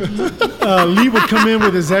school. Lee would come in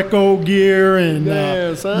with his Echo gear and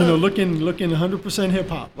Yeah, son. looking 100% hip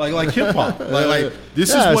hop. Like hip hop, like this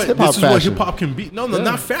Yeah, it's is hip-hop what fashion. hip hop can be. No, Yeah.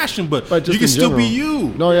 not fashion, but But just you can in still be general.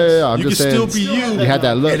 you. No, yeah. I'm You just can saying, still be you. You had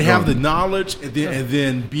that look and have the going. knowledge, and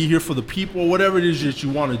then be here for the people. Whatever it is that you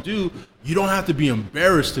want to do, you don't have to be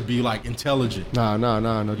embarrassed to be like intelligent. No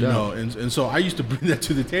doubt. You know, and so I used to bring that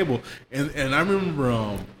to the table, and I remember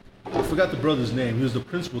I forgot the brother's name. He was the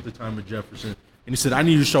principal at the time at Jefferson, and he said, "I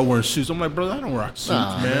need you to start wearing suits." I'm like, "Brother, I don't rock suits,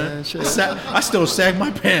 Nah, man. man, shit. I still sag my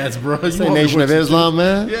pants, bro." You Say want me to Nation wear of some Islam,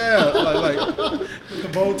 man. suits? Yeah, like The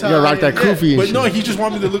bow tie. You gotta rock that kufi and but shit. no, he just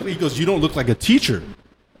wanted me to look. He goes, "You don't look like a teacher."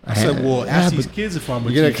 I said, "Well, Yeah, ask these but kids if I'm a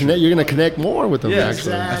You're gonna teacher." connect. You're gonna connect more with them. Yes,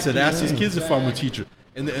 actually. I said, "Ask these kids if I'm a teacher."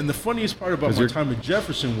 And the funniest part about my you're- time at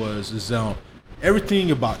Jefferson is everything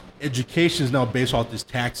about education is now based off this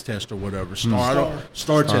tax test or whatever,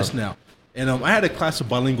 star test now. And I had a class of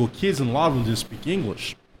bilingual kids, and a lot of them didn't speak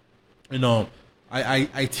English. And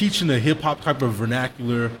I teach in a hip hop type of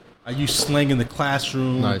vernacular. I use slang in the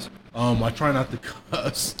classroom. Nice. I try not to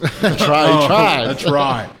cuss. I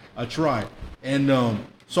try. And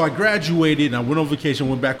so I graduated, and I went on vacation,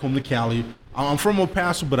 went back home to Cali. I'm from El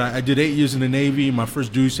Paso, but I did 8 years in the Navy. My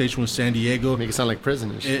first duty station was San Diego. Make it sound like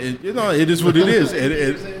prison and shit. It is what it is.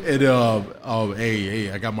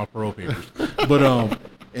 Hey, I got my parole papers. But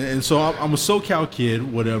and so I'm a SoCal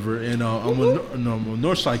kid, whatever, and I'm a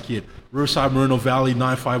Northside kid. Riverside, Moreno Valley,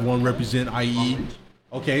 951 represent IE.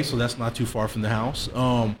 Okay, so that's not too far from the house.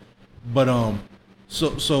 So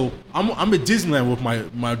I'm at Disneyland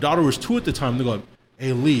with my daughter was 2 at the time. They go,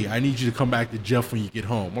 "Hey Lee, I need you to come back to Jeff when you get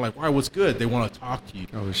home." I'm like, "Why? What's good?" They want to talk to you.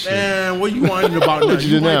 Oh, shit. Man, what you wanting about now? What'd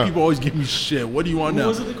you You do white now? people always give me shit. What do you want Who now?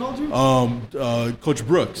 was it they called you? Coach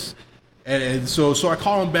Brooks. And so I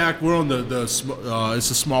call him back. We're on it's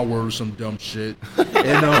a small world or some dumb shit.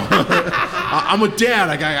 And I'm a dad.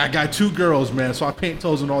 I got 2 girls, man. So I paint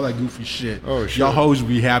toes and all that goofy shit. Oh, shit. Y'all hoes would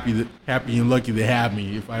be happy and lucky to have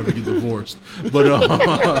me if I ever get divorced. But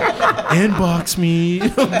inbox me.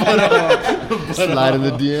 Slide in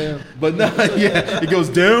the DM. But no, yeah, it goes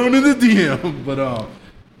down in the DM.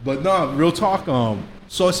 But no, real talk.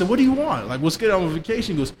 So I said, "What do you want? Like, what's good on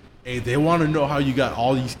vacation?" He goes, "Hey, they want to know how you got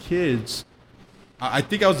all these kids." I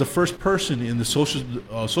think I was the first person in the social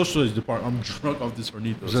studies department. I'm drunk off this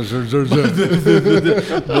Hornitos.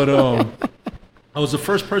 But I was the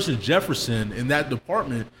first person in Jefferson in that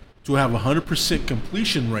department to have 100%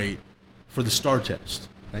 completion rate for the STAR test.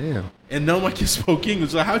 Damn. And none of my kids spoke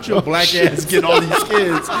English. So how'd your black ass get all these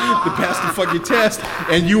kids to pass the fucking test?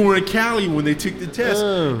 And you were in Cali when they took the test.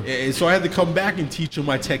 And so I had to come back and teach them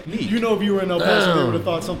my technique. You know, if you were in El Paso, they would have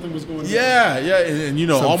thought something was going on. Yeah. And you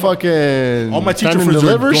know, Some all my teacher stand and friends are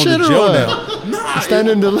deliver going shit to or jail what? now. Nah, Stand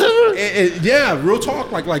and deliver. yeah, real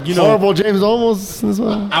talk. Like you know, Horrible James Olmos as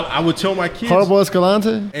well. I would tell my kids, Horrible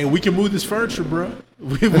Escalante. "Hey, we can move this furniture, bro.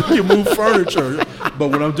 We can move furniture, but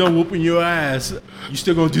when I'm done whooping your ass, you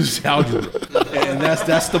still gonna do this algebra." And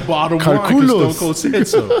that's the bottom line. 'Cause Calculos. Stone Cold said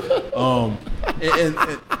so.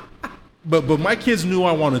 But my kids knew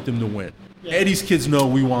I wanted them to win. Eddie's kids know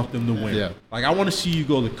we want them to win. Yeah. Like, I want to see you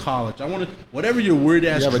go to college. I want to, whatever your weird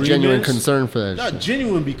ass You have a dream genuine is, concern for that Not shit.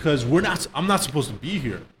 genuine because I'm not supposed to be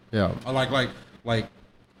here. Yeah.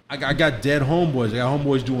 I got dead homeboys. I got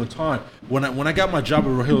homeboys doing time. When I got my job at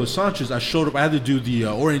Rogelio Sanchez, I showed up. I had to do the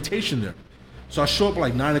orientation there. So I show up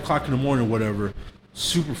like 9 o'clock in the morning or whatever,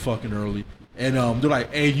 super fucking early. And they're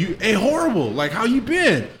like, hey, Horrible, like, how you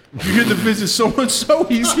been? You here to visit so-and-so?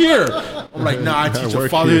 He's here. I'm like, nah, I teach a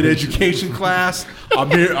work fatherhood here. education class.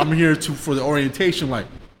 I'm here for the orientation. Like,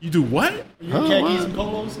 you do what? You khakis and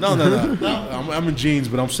polos? No. I'm in jeans,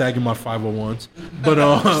 but I'm sagging my 501s. But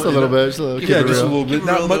Just a little bit. Just a little, keep yeah, it just a real. little bit. Keep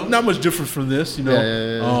it real, though. Not much different from this, you know.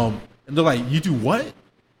 Yeah. And they're like, you do what?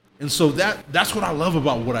 And so that's what I love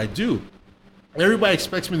about what I do. Everybody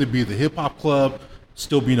expects me to be the hip hop club,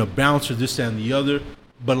 still being a bouncer, this, that, and the other.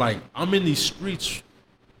 But like, I'm in these streets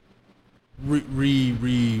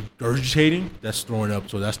regurgitating. That's throwing up,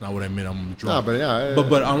 so that's not what I meant. I'm drunk. No, but yeah.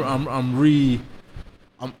 But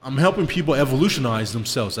I'm helping people evolutionize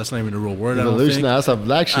themselves. That's not even a real word. I don't Evolution, think. that's a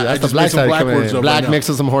black shit. I That's the just black made some side black coming words in. up Black right now. mixed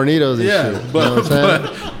with some hornitos and Yeah, shit. You know but, what I'm saying?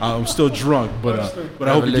 but I'm still drunk. But I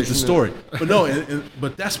hope you get the story. Revolution. But no,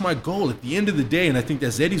 but that's my goal at the end of the day, and I think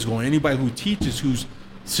that's Eddie's goal. Anybody who teaches, who's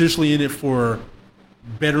seriously in it for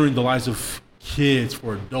bettering the lives of kids,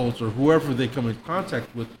 for adults, or whoever they come in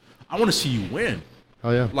contact with, I want to see you win. Oh,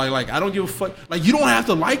 yeah. Like I don't give a fuck. Like, you don't have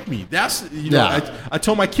to like me. That's, you know, Yeah. I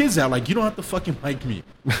tell my kids that, like, you don't have to fucking like me.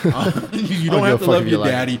 You I don't don't have give to a fuck love if you your like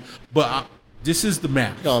daddy. But this is the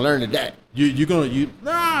math. You're gonna learn today. You're gonna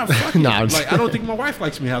nah, fuck Nah, it. I'm just- Like, I don't think my wife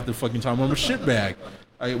likes me half the fucking time. I'm a shitbag.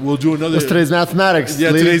 We'll do another. What's today's mathematics?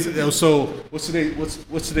 Yeah, Lee? today's. So what's today?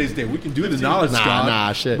 What's today's day? We can do the knowledge. God,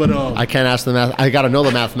 Nah, shit. But I can't ask the math. I gotta know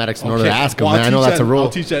the mathematics in order to okay. ask them, Well, man. I know that's a rule. I'll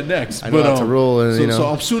teach that next. I know that's a rule, and, so, you know. so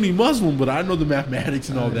I'm Sunni Muslim, but I know the mathematics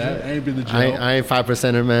and all that. I ain't been to jail, I ain't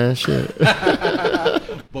 5%er, man. Shit.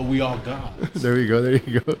 but we all got. There you go. There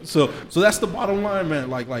you go. So that's the bottom line,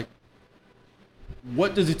 man. Like,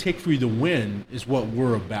 what does it take for you to win is what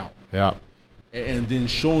we're about, Yeah. and then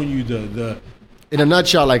showing you the In a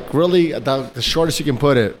nutshell, like really, the shortest you can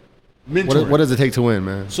put it. mentor. What does it take to win,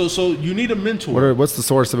 man? So you need a mentor. What's the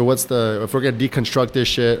source of it? If we're gonna deconstruct this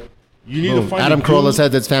shit? You need Boom. to find Adam a Carolla dude-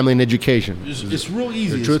 said it's family and education. It's real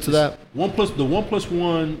easy. there truth to that? 1 +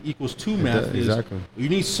 1 = 2 math is exactly. you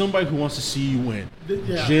need somebody who wants to see you win.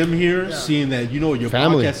 Yeah. Jim here, Yeah. seeing that your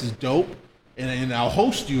Family. podcast is dope, and I'll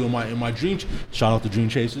host you in my dream. Shout out to Dream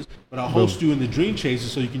Chasers, but I'll host you in the Dream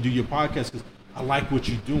Chasers so you can do your podcast because I like what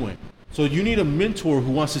you're doing. So you need a mentor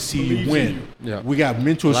who wants to see Believes you in win. you. Yeah. We got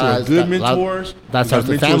mentors who are good mentors. That We starts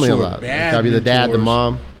got the family a mentors who are lot. It bad gotta be the dad, the mentors,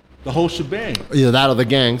 mom, the whole shebang. either that or the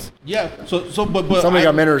gangs. Yeah. So but Somebody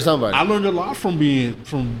I- got mentored somebody. I learned a lot from being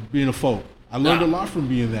a folk. I learned a lot from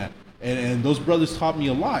being that, and those brothers taught me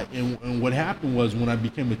a lot. And what happened was when I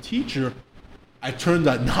became a teacher, I turned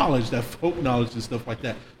that knowledge, that folk knowledge and stuff like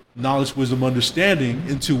that, knowledge, wisdom, understanding,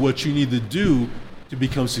 into what you need to do to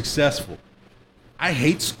become successful. I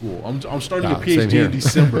hate school. I'm starting a Nah, same here. PhD in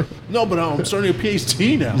December. No, but I'm starting a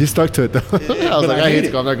PhD now. You stuck to it though. I was but like, I I hate hate it.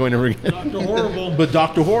 school. I'm not going ever again. Dr. Horrible. But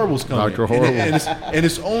Dr. Horrible's coming. Dr. Horrible. And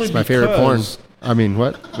it's only It's my favorite porn. I mean,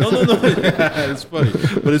 what? No. It's funny,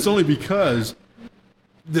 but it's only because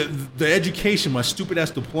the education, my stupid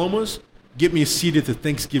ass diplomas, get me a seat at the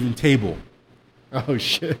Thanksgiving table. Oh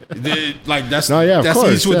shit. That's No, yeah, of that's course,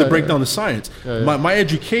 the easiest way yeah, to break yeah. down the science. Yeah. My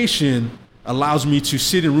education allows me to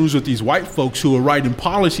sit in rooms with these white folks who are writing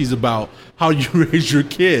policies about how you raise your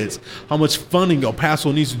kids, how much funding El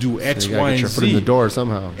Paso needs to do X, You gotta Y, get and your foot in Z. the door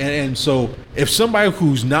somehow. And so if somebody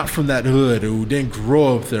who's not from that hood or who didn't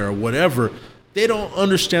grow up there or whatever, they don't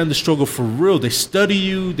understand the struggle for real. They study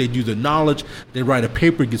you, they do the knowledge, they write a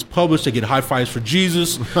paper, it gets published, they get high fives for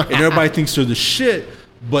Jesus, and everybody thinks they're the shit,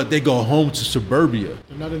 but they go home to suburbia.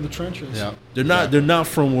 They're not in the trenches. Yeah. They're not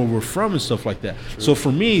from where we're from and stuff like that. So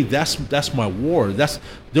for me, that's my war. That's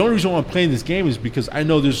the only reason why I'm playing this game is because I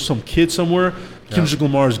know there's some kid somewhere. Kendrick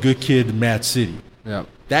Lamar's good kid in Mad City. Yeah.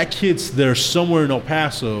 That kid's there somewhere in El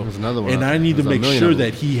Paso. There's another one. And I need to There's a make million sure of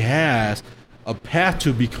them. that he has a path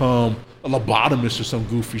to become a lobotomist or some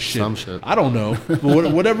goofy shit. Some shit. I don't know. But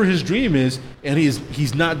whatever his dream is, and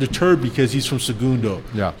he's not deterred because he's from Segundo.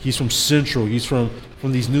 Yeah. He's from Central. He's from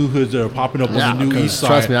these new hoods that are popping up Yeah, on the new 'cause east side.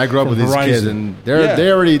 trust me, I grew up from with these kids, Horizon. and Yeah.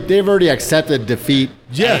 they've already accepted defeat.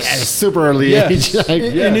 Yes. at a super early Yes. age.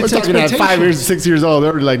 Like, Yeah. And we're it's talking at 5 expectation. years, 6 years old.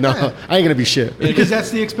 They're already like, no, I ain't gonna be shit. Because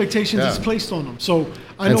that's the expectations Yeah. that's placed on them. So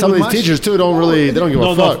I And know some of with these my- teachers too don't give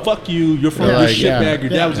No, a fuck. no, fuck you. You're from Yeah, this like, shitbag.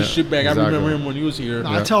 Your yeah. dad was a shitbag. I Exactly. remember him when he was here.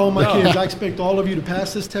 I tell all my kids, I expect all of you to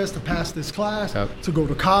pass this test, to pass this class, Yep. to go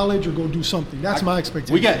to college or go do something. That's my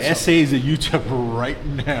expectation. We got So- essays at UTEP right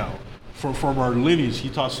now from our lineage. I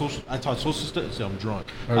taught social studies. I'm drunk.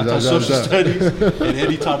 I taught social studies, and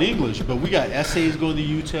Eddie taught English. But we got essays going to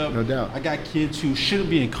UTEP. No doubt. I got kids who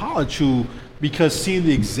shouldn't be in college who, because seeing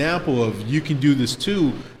the example of you can do this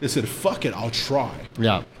too, they said, "Fuck it, I'll try."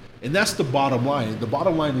 Yeah. And that's the bottom line. The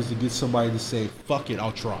bottom line is to get somebody to say, "Fuck it,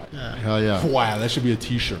 I'll try." Hell yeah. Wow, that should be a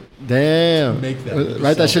T-shirt. Damn. Make that.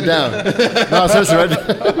 Write that shit down. No, seriously, right?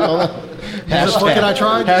 Fuck it, I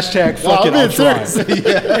tried. Hashtag fuck it, I'm I'll being try.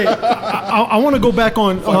 Hey, I want to go back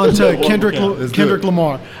on to Kendrick Let's do Kendrick it.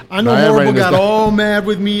 Lamar. I know I am Horrible writing this got down. all mad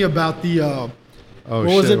with me about the Oh,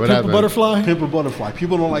 what was shit, it, what Pimp a happened? Butterfly. Pimp a Butterfly.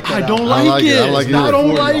 People don't like that. I don't album. like like it. it. I don't like it I either. don't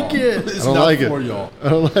For like y'all. it. It's I don't not like it. for y'all. I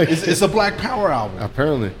don't like it. It's a Black Power album.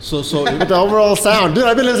 Apparently. So But the overall sound, dude,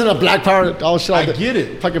 I've been listening to Black Power all shit. I get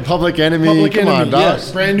it. Fucking Public Enemy. Public Come on, Enemy, dog.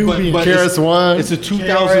 yes. Brand new beat. KRS One. It's a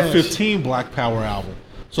 2015 Black Power album.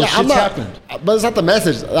 So Yeah, shit's happened. But it's not the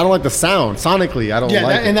message. I don't like the sound. Sonically, I don't Yeah,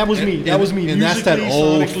 like that, it. and that was me. That was me. And that's that Musically,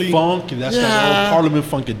 old sonically. funk, and that's that Yeah. old Parliament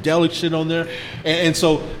Funkadelic shit on there. And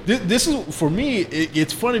so this is, for me,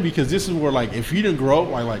 it's funny because this is where, like, if you didn't grow up,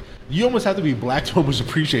 like you almost have to be black to almost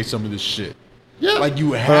appreciate some of this shit. Yeah. Like you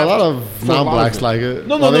But have a lot to, of for a lot non-blacks of like it.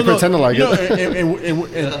 No, Well, they no. pretend to like You know,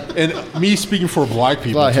 it. and me speaking for black There's a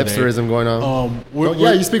people lot of today, hipsterism going on. we're-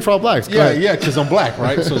 You speak for all blacks. Go Yeah, ahead. yeah, because I'm black,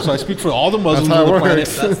 right? So I speak for all the Muslims how on it the planet.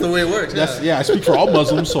 works. That's the way it works. Yeah. I speak for all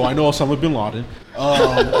Muslims, so I know Osama bin Laden.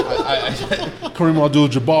 Kareem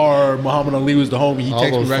Abdul-Jabbar, Muhammad Ali was the homie. He All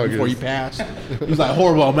texted me those right before he fuckers. passed. He was like,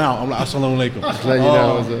 "Horrible, I'm out." I'm like, "Assalamu alaikum." Let you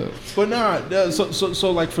know it was But nah,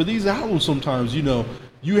 so like for these albums, sometimes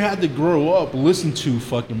you had to grow up, listen to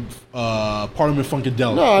fucking Parliament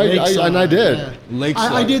Funkadelic. No, I did. Yeah.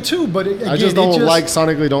 Lakeside. I did too, but again, I just don't like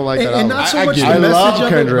sonically. Don't like that and album. not so I much get the it. I message love of it, but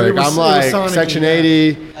Kendrick. it was- I'm it was like sonically, Section yeah. 80,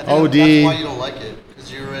 I think OD. That's why you don't like it,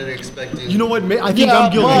 because you're already expecting. You know what? I think Yeah,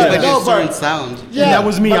 I'm guilty. but- of like that. no, a certain but- sound. Yeah, that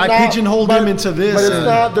was me. but I not- pigeonholed but- him into this, But it's and-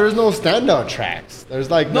 not. There's no standout tracks. There's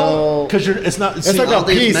like no. because it's not. It's like I a don't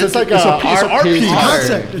think it's piece. meant It's to- like It's a a piece of art piece.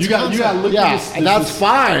 Concept. It's You got to look Yeah, at this. and that's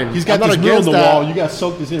fine. He's got I'm not this mirror on against the that. wall. You got to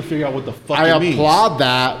soak this in and figure out what the fuck I it means. applaud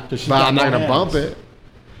that, 'Cause she's but got I'm not no gonna bump hands. it.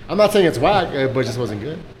 I'm not saying it's whack, but it just wasn't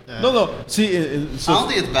good. No. See, I don't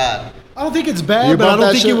think it's bad. I don't think it's You bad, but I bump don't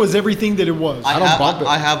that think shit? it was everything that it was. I don't have, bump it.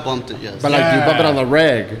 I have bumped it, yes. But like, you bump it on the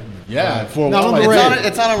reg. yeah, for a Not while. on the like, reg.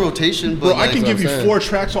 it's not a rotation, but Bro, I like, can give you what I'm saying. 4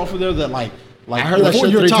 tracks off of there that like I heard that Before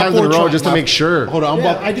shit your 3 top times in a 4 row tracks. just to make sure. Hold on,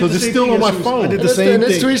 Yeah, I did because the it's same still thing on my as you. phone. I did the And same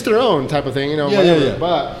it's thing. to each their own type of thing, Yeah, whatever. yeah.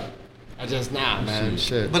 But I just man,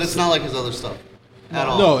 shit. but it's not like his other stuff at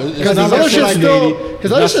all. No, it's Because not his other Section shit's 80. still- It's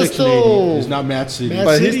his not other shit's Section 80. still- It's not Mad City. Mad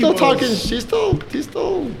But he's City still was- talking. He's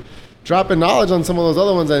still dropping knowledge on some of those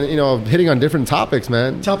other ones, and hitting on different topics,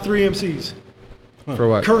 man. Top 3 MCs. For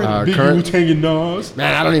what? Current. Biggie, Current. Wu-Tang, and Nas.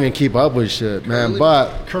 Man, I don't even keep up with shit, man. Currently?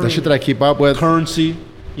 But the shit that I keep up with, Currency.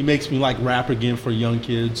 He makes me like rap again for young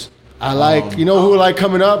kids. I like. You know who I like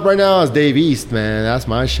coming up right now is Dave East, man. That's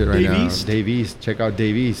my shit right Dave now. East? Dave East. Check out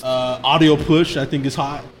Dave East. Audio Push, I think is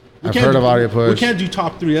hot. We I've can't heard do- of Audio Push. We can't do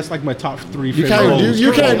top 3. That's like my top 3 You favorite. can't. roles.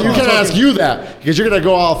 You can't ask you that because you're gonna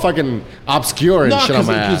go all fucking obscure and No, shit on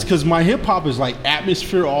my ass. because my hip hop is like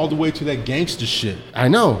atmosphere all the way to that gangster shit. I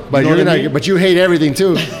know, but You know you're what I gonna. mean? But you hate everything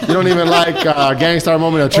too. You don't even like Gangstar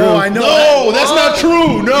Moment of Truth. Oh, I know. No, that's not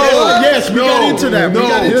true. No. Yes, we got into that. We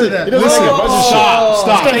got into that. He doesn't Listen, like a bunch of shit.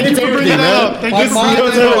 stop. He hates everything, man. Thank My you for mind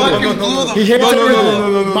bringing is that up. fucking blew the He hates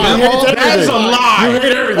everything. He hates That's everything. a lie. You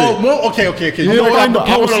hate everything. Oh, okay. You You know like, what?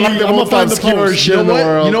 I want to like the I'm gonna most find the obscure post. shit You in know the what?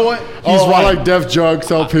 world. You know what? He's I right. like Def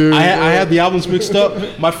Jux, LP. I had the albums mixed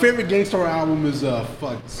up. My favorite Gangstar album is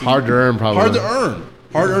Hard to Earn, probably. Hard to Earn.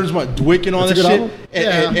 Hard to Earn is my Dwick and all That's a that good shit.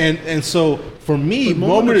 album? And so for me, But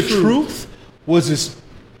Moment of Truth was this.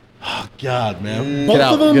 Oh God, man. Both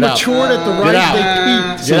out, of them get out. matured at the Get right. out.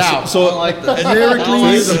 They peaked. Get out. So I don't like that.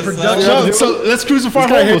 Lyrically, the production. So let's crucify This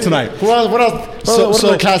guy Horrible hates- tonight. What else? What So-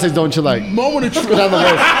 other classics don't you like? Moment of Truth. Go down the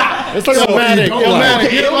list. It's like Illmatic. Illmatic.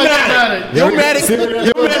 Okay, You don't like Illmatic.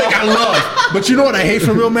 Illmatic. Illmatic I love. But you know what I hate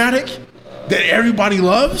from Illmatic? That everybody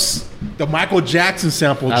loves? The Michael Jackson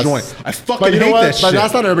sample joint. I fucking But you know hate what? that shit. But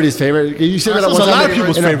that's not everybody's favorite. You said that That's one a lot time of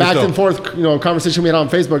people's in a favorite, back though. and forth, conversation we had on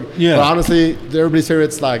Facebook. Yeah. But honestly, everybody's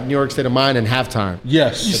favorites like New York State of Mind and Halftime.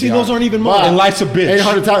 Yes. You see, those aren't even But- mine. And Life's a Bitch. Ain't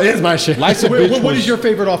hard to tell. It is my shit. Life's a Wait, Bitch. what was- is your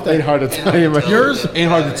favorite off that? Ain't hard to tell you. Man. Yours? Ain't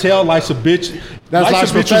hard to tell. Life's a Bitch. That's Lights Lodge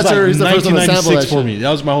of Bitch was Professor. He's the first one to sample 1996 that for shit. me.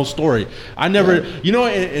 That was my whole story. I never, and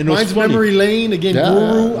it was Mine's funny. Memory Lane again. Yeah.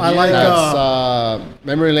 Guru. I like. That's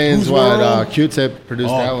Memory Lane's Who's what World? Q-Tip produced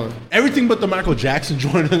that one. Everything but the Michael Jackson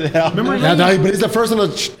joint of the album. Memory Yeah, no, but he's the first one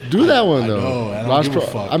to do that one though. know, I don't Lodge give a Pro-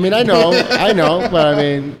 fuck. I mean, I know, but I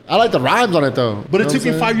mean, I like the rhymes on it though. But You it know took me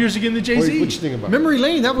what I'm 5 years to get into Jay saying? Z. What you think about? Memory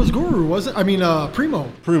Lane. That was Guru, wasn't? I mean,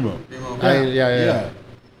 Primo. Primo. Yeah.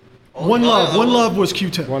 One Love was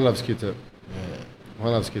Q-Tip. One loves Q-Tip.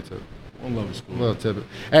 One loves Q-Tip. One love is cool. Little tip.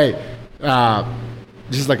 Hey,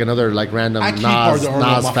 this is like another like random I keep hard Nas to earn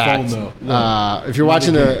on my fact. phone, though. If you're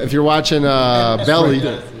watching Belly,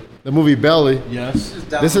 the movie Belly. Yes.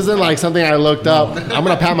 This isn't like something I looked up. I'm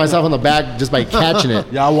gonna pat myself on the back just by catching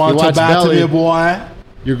it. Y'all want You to watch back to Belly, me, boy?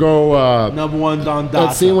 You go. Number one Don That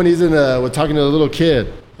Dada. scene when he's with talking to the little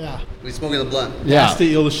kid. Yeah. We smoking the blunt. Yeah, That's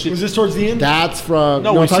the illest shit. Was this towards the end? that's from. No,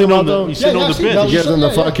 you know we what I'm sitting talking on about the though? we sitting Yeah, on yeah, the I see bench. Belly. He gives them the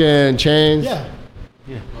Yeah, yeah. fucking chains. Yeah.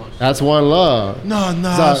 That's One Love. No,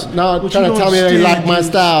 So, no, trying to tell me that he liked my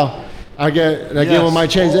style. I give him my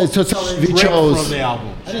chains. It's to tell him if he From chose. the album.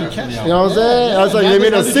 I didn't catch You that. know what I'm saying? I was like, Yeah, they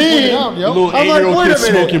made a I didn't point it scene. out, yo. Little I'm like, 8-year-old wait kid a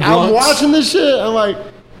minute. smoking I'm blunts. watching this shit. I'm like,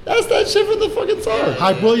 that's that shit from the fucking song.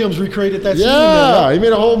 Hype Williams recreated that scene. Yeah, he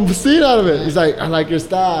made a whole scene out of it. He's like, I like your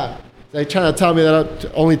style. He's like trying to tell me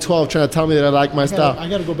that only 12, trying to tell me that I like my style. I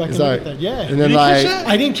gotta go back He's and like, look at that. Yeah. And then You didn't like, catch that?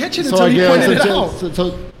 I didn't catch it so until I he gave pointed him it some, out.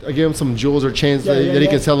 so I gave him some jewels or chains Yeah, that, yeah, that he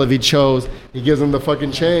yeah. can sell if he chose. He gives him the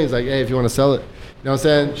fucking chains. Like, hey, if you want to sell it. You know what I'm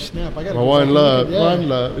saying? Snap, I gotta My go one back and love, look at- yeah. one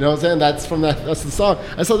love. You know what I'm saying? That's from that. That's the song.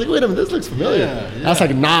 I was like, wait a minute, this looks familiar. Yeah. That's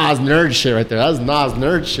like Nas nerd shit right there. That's Nas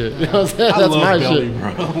nerd shit. You know what I'm saying? I That's love my Belly, shit.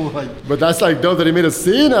 bro. Like, But that's like dope that he made a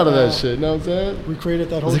scene out of that shit. You know what I'm saying? Recreated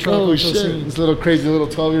that I whole was like, track oh with shit, those scenes. this little crazy little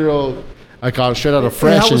 12-year-old. I call him straight out of Hey,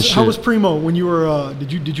 Fresh and shit. how was Primo when you were?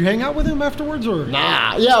 Did you hang out with him afterwards or?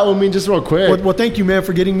 Nah, yeah. I mean, just real quick. Well, thank you, man,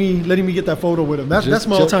 for letting me get that photo with him. That's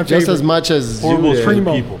my all-time just favorite. as much as you horribles did. for the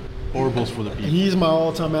Primo. people. Horribles for the people. He's my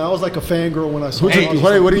all-time man. I was like a fangirl when I saw Who him.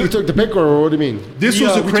 took, what do you took the pic or what do you mean? This Yeah,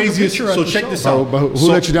 was we the took a craziest. picture at So the check show. this Oh, out. but who So-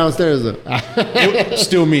 let you downstairs? Though?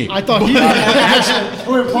 Still me. I thought he.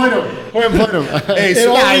 Who employed him? Who employed him? Hey, It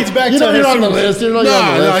so all leads back you to know you're on the Jesus. list. You know you're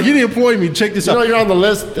on the nah, list. he didn't employ me. Check this You know out. you're on the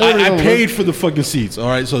list. I paid for the fucking seats. All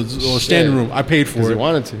right, so standing room. I paid for because it. you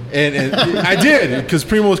wanted to. And I did because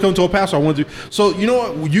Primo was coming to El Paso. I wanted to. So you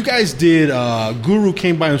know what? You guys did. Guru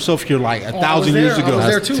came by himself here like 1,000 years ago. I was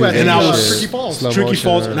there too. That's At and I was Tricky Falls. slow Tricky motion,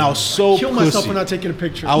 Falls, right. and I was so Kill myself pussy. for not taking a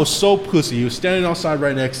picture. I was so pussy. He was standing outside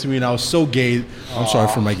right next to me, and I was so gay. I'm sorry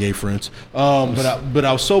for my gay friends, but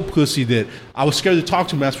I was so pussy that I was scared to talk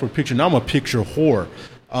to him, ask for a picture. Now I'm a picture whore,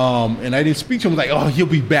 and I didn't speak to him. Like, oh, he'll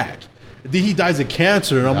be back. Then he dies of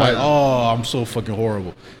cancer, and I'm like, oh, I'm so fucking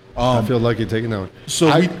horrible. I feel lucky taking that one.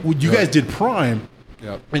 So you guys did Prime,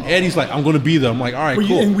 Yep. and Eddie's like, I'm going to be there. I'm like, all right, Well,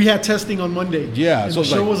 cool. and we had testing on Monday. Yeah, And so the it's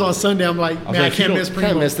show like- was on Sunday. I'm like, man, I like, you can't don't- miss Primo.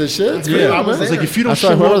 Can't miss this shit. It's Yeah, great, I man. was like, if you don't I show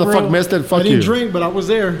thought whoever up, the bro, fuck missed it, fuck I didn't you. drink, but I was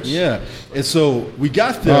there. yeah. And so we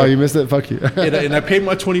got there. Oh, you missed it. Fuck you. and I paid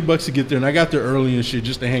my $20 to get there, and I got there early and shit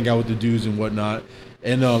just to hang out with the dudes and whatnot.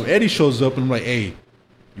 And Eddie shows up, and I'm like, "Hey,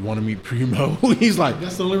 you want to meet Primo?" He's like,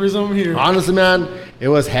 That's the only reason I'm here. Honestly, man, it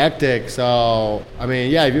was hectic. So, I mean,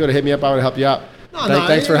 yeah, if you would have hit me up, I would help you out. No,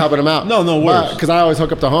 Thanks for helping him out. No worries. Because I always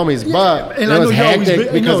hook up the homies. But and it I know was you're always hectic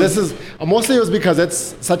bu- because no. this is mostly it was because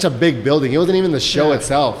it's such a big building. It wasn't even the show Yeah.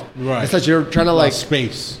 itself. Right. It's that you're trying to like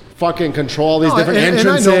space. fucking control all these No, different and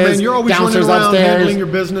entrances. I know, man, you're always downstairs, running around upstairs. handling your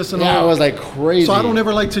business and yeah, all. it was like crazy. So I don't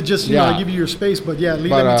ever like to just Yeah. give you your space, but yeah, let me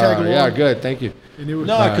But tag along. yeah, good. Thank you. And it was,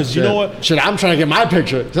 No, because you know what? Shit, I'm trying to get my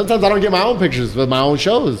picture. Sometimes I don't get my own pictures with my own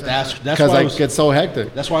shows. That's because why I I was- get so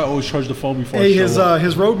hectic. That's why I always charge the phone before Hey, I show up.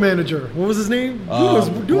 his road manager. What was his name? Dude was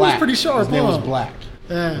Black. pretty sharp. His name was huh? Black.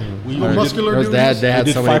 Yeah. We A did- muscular His dude. dad They had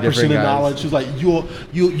did so many 5% different of guys. knowledge. He was like,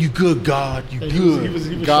 you good, God. You He good. was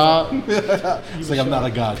God, He's like, I'm not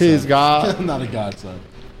a God. peace, son. God. I'm not a God, son.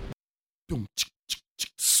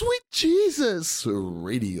 Sweet Jesus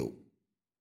Radio.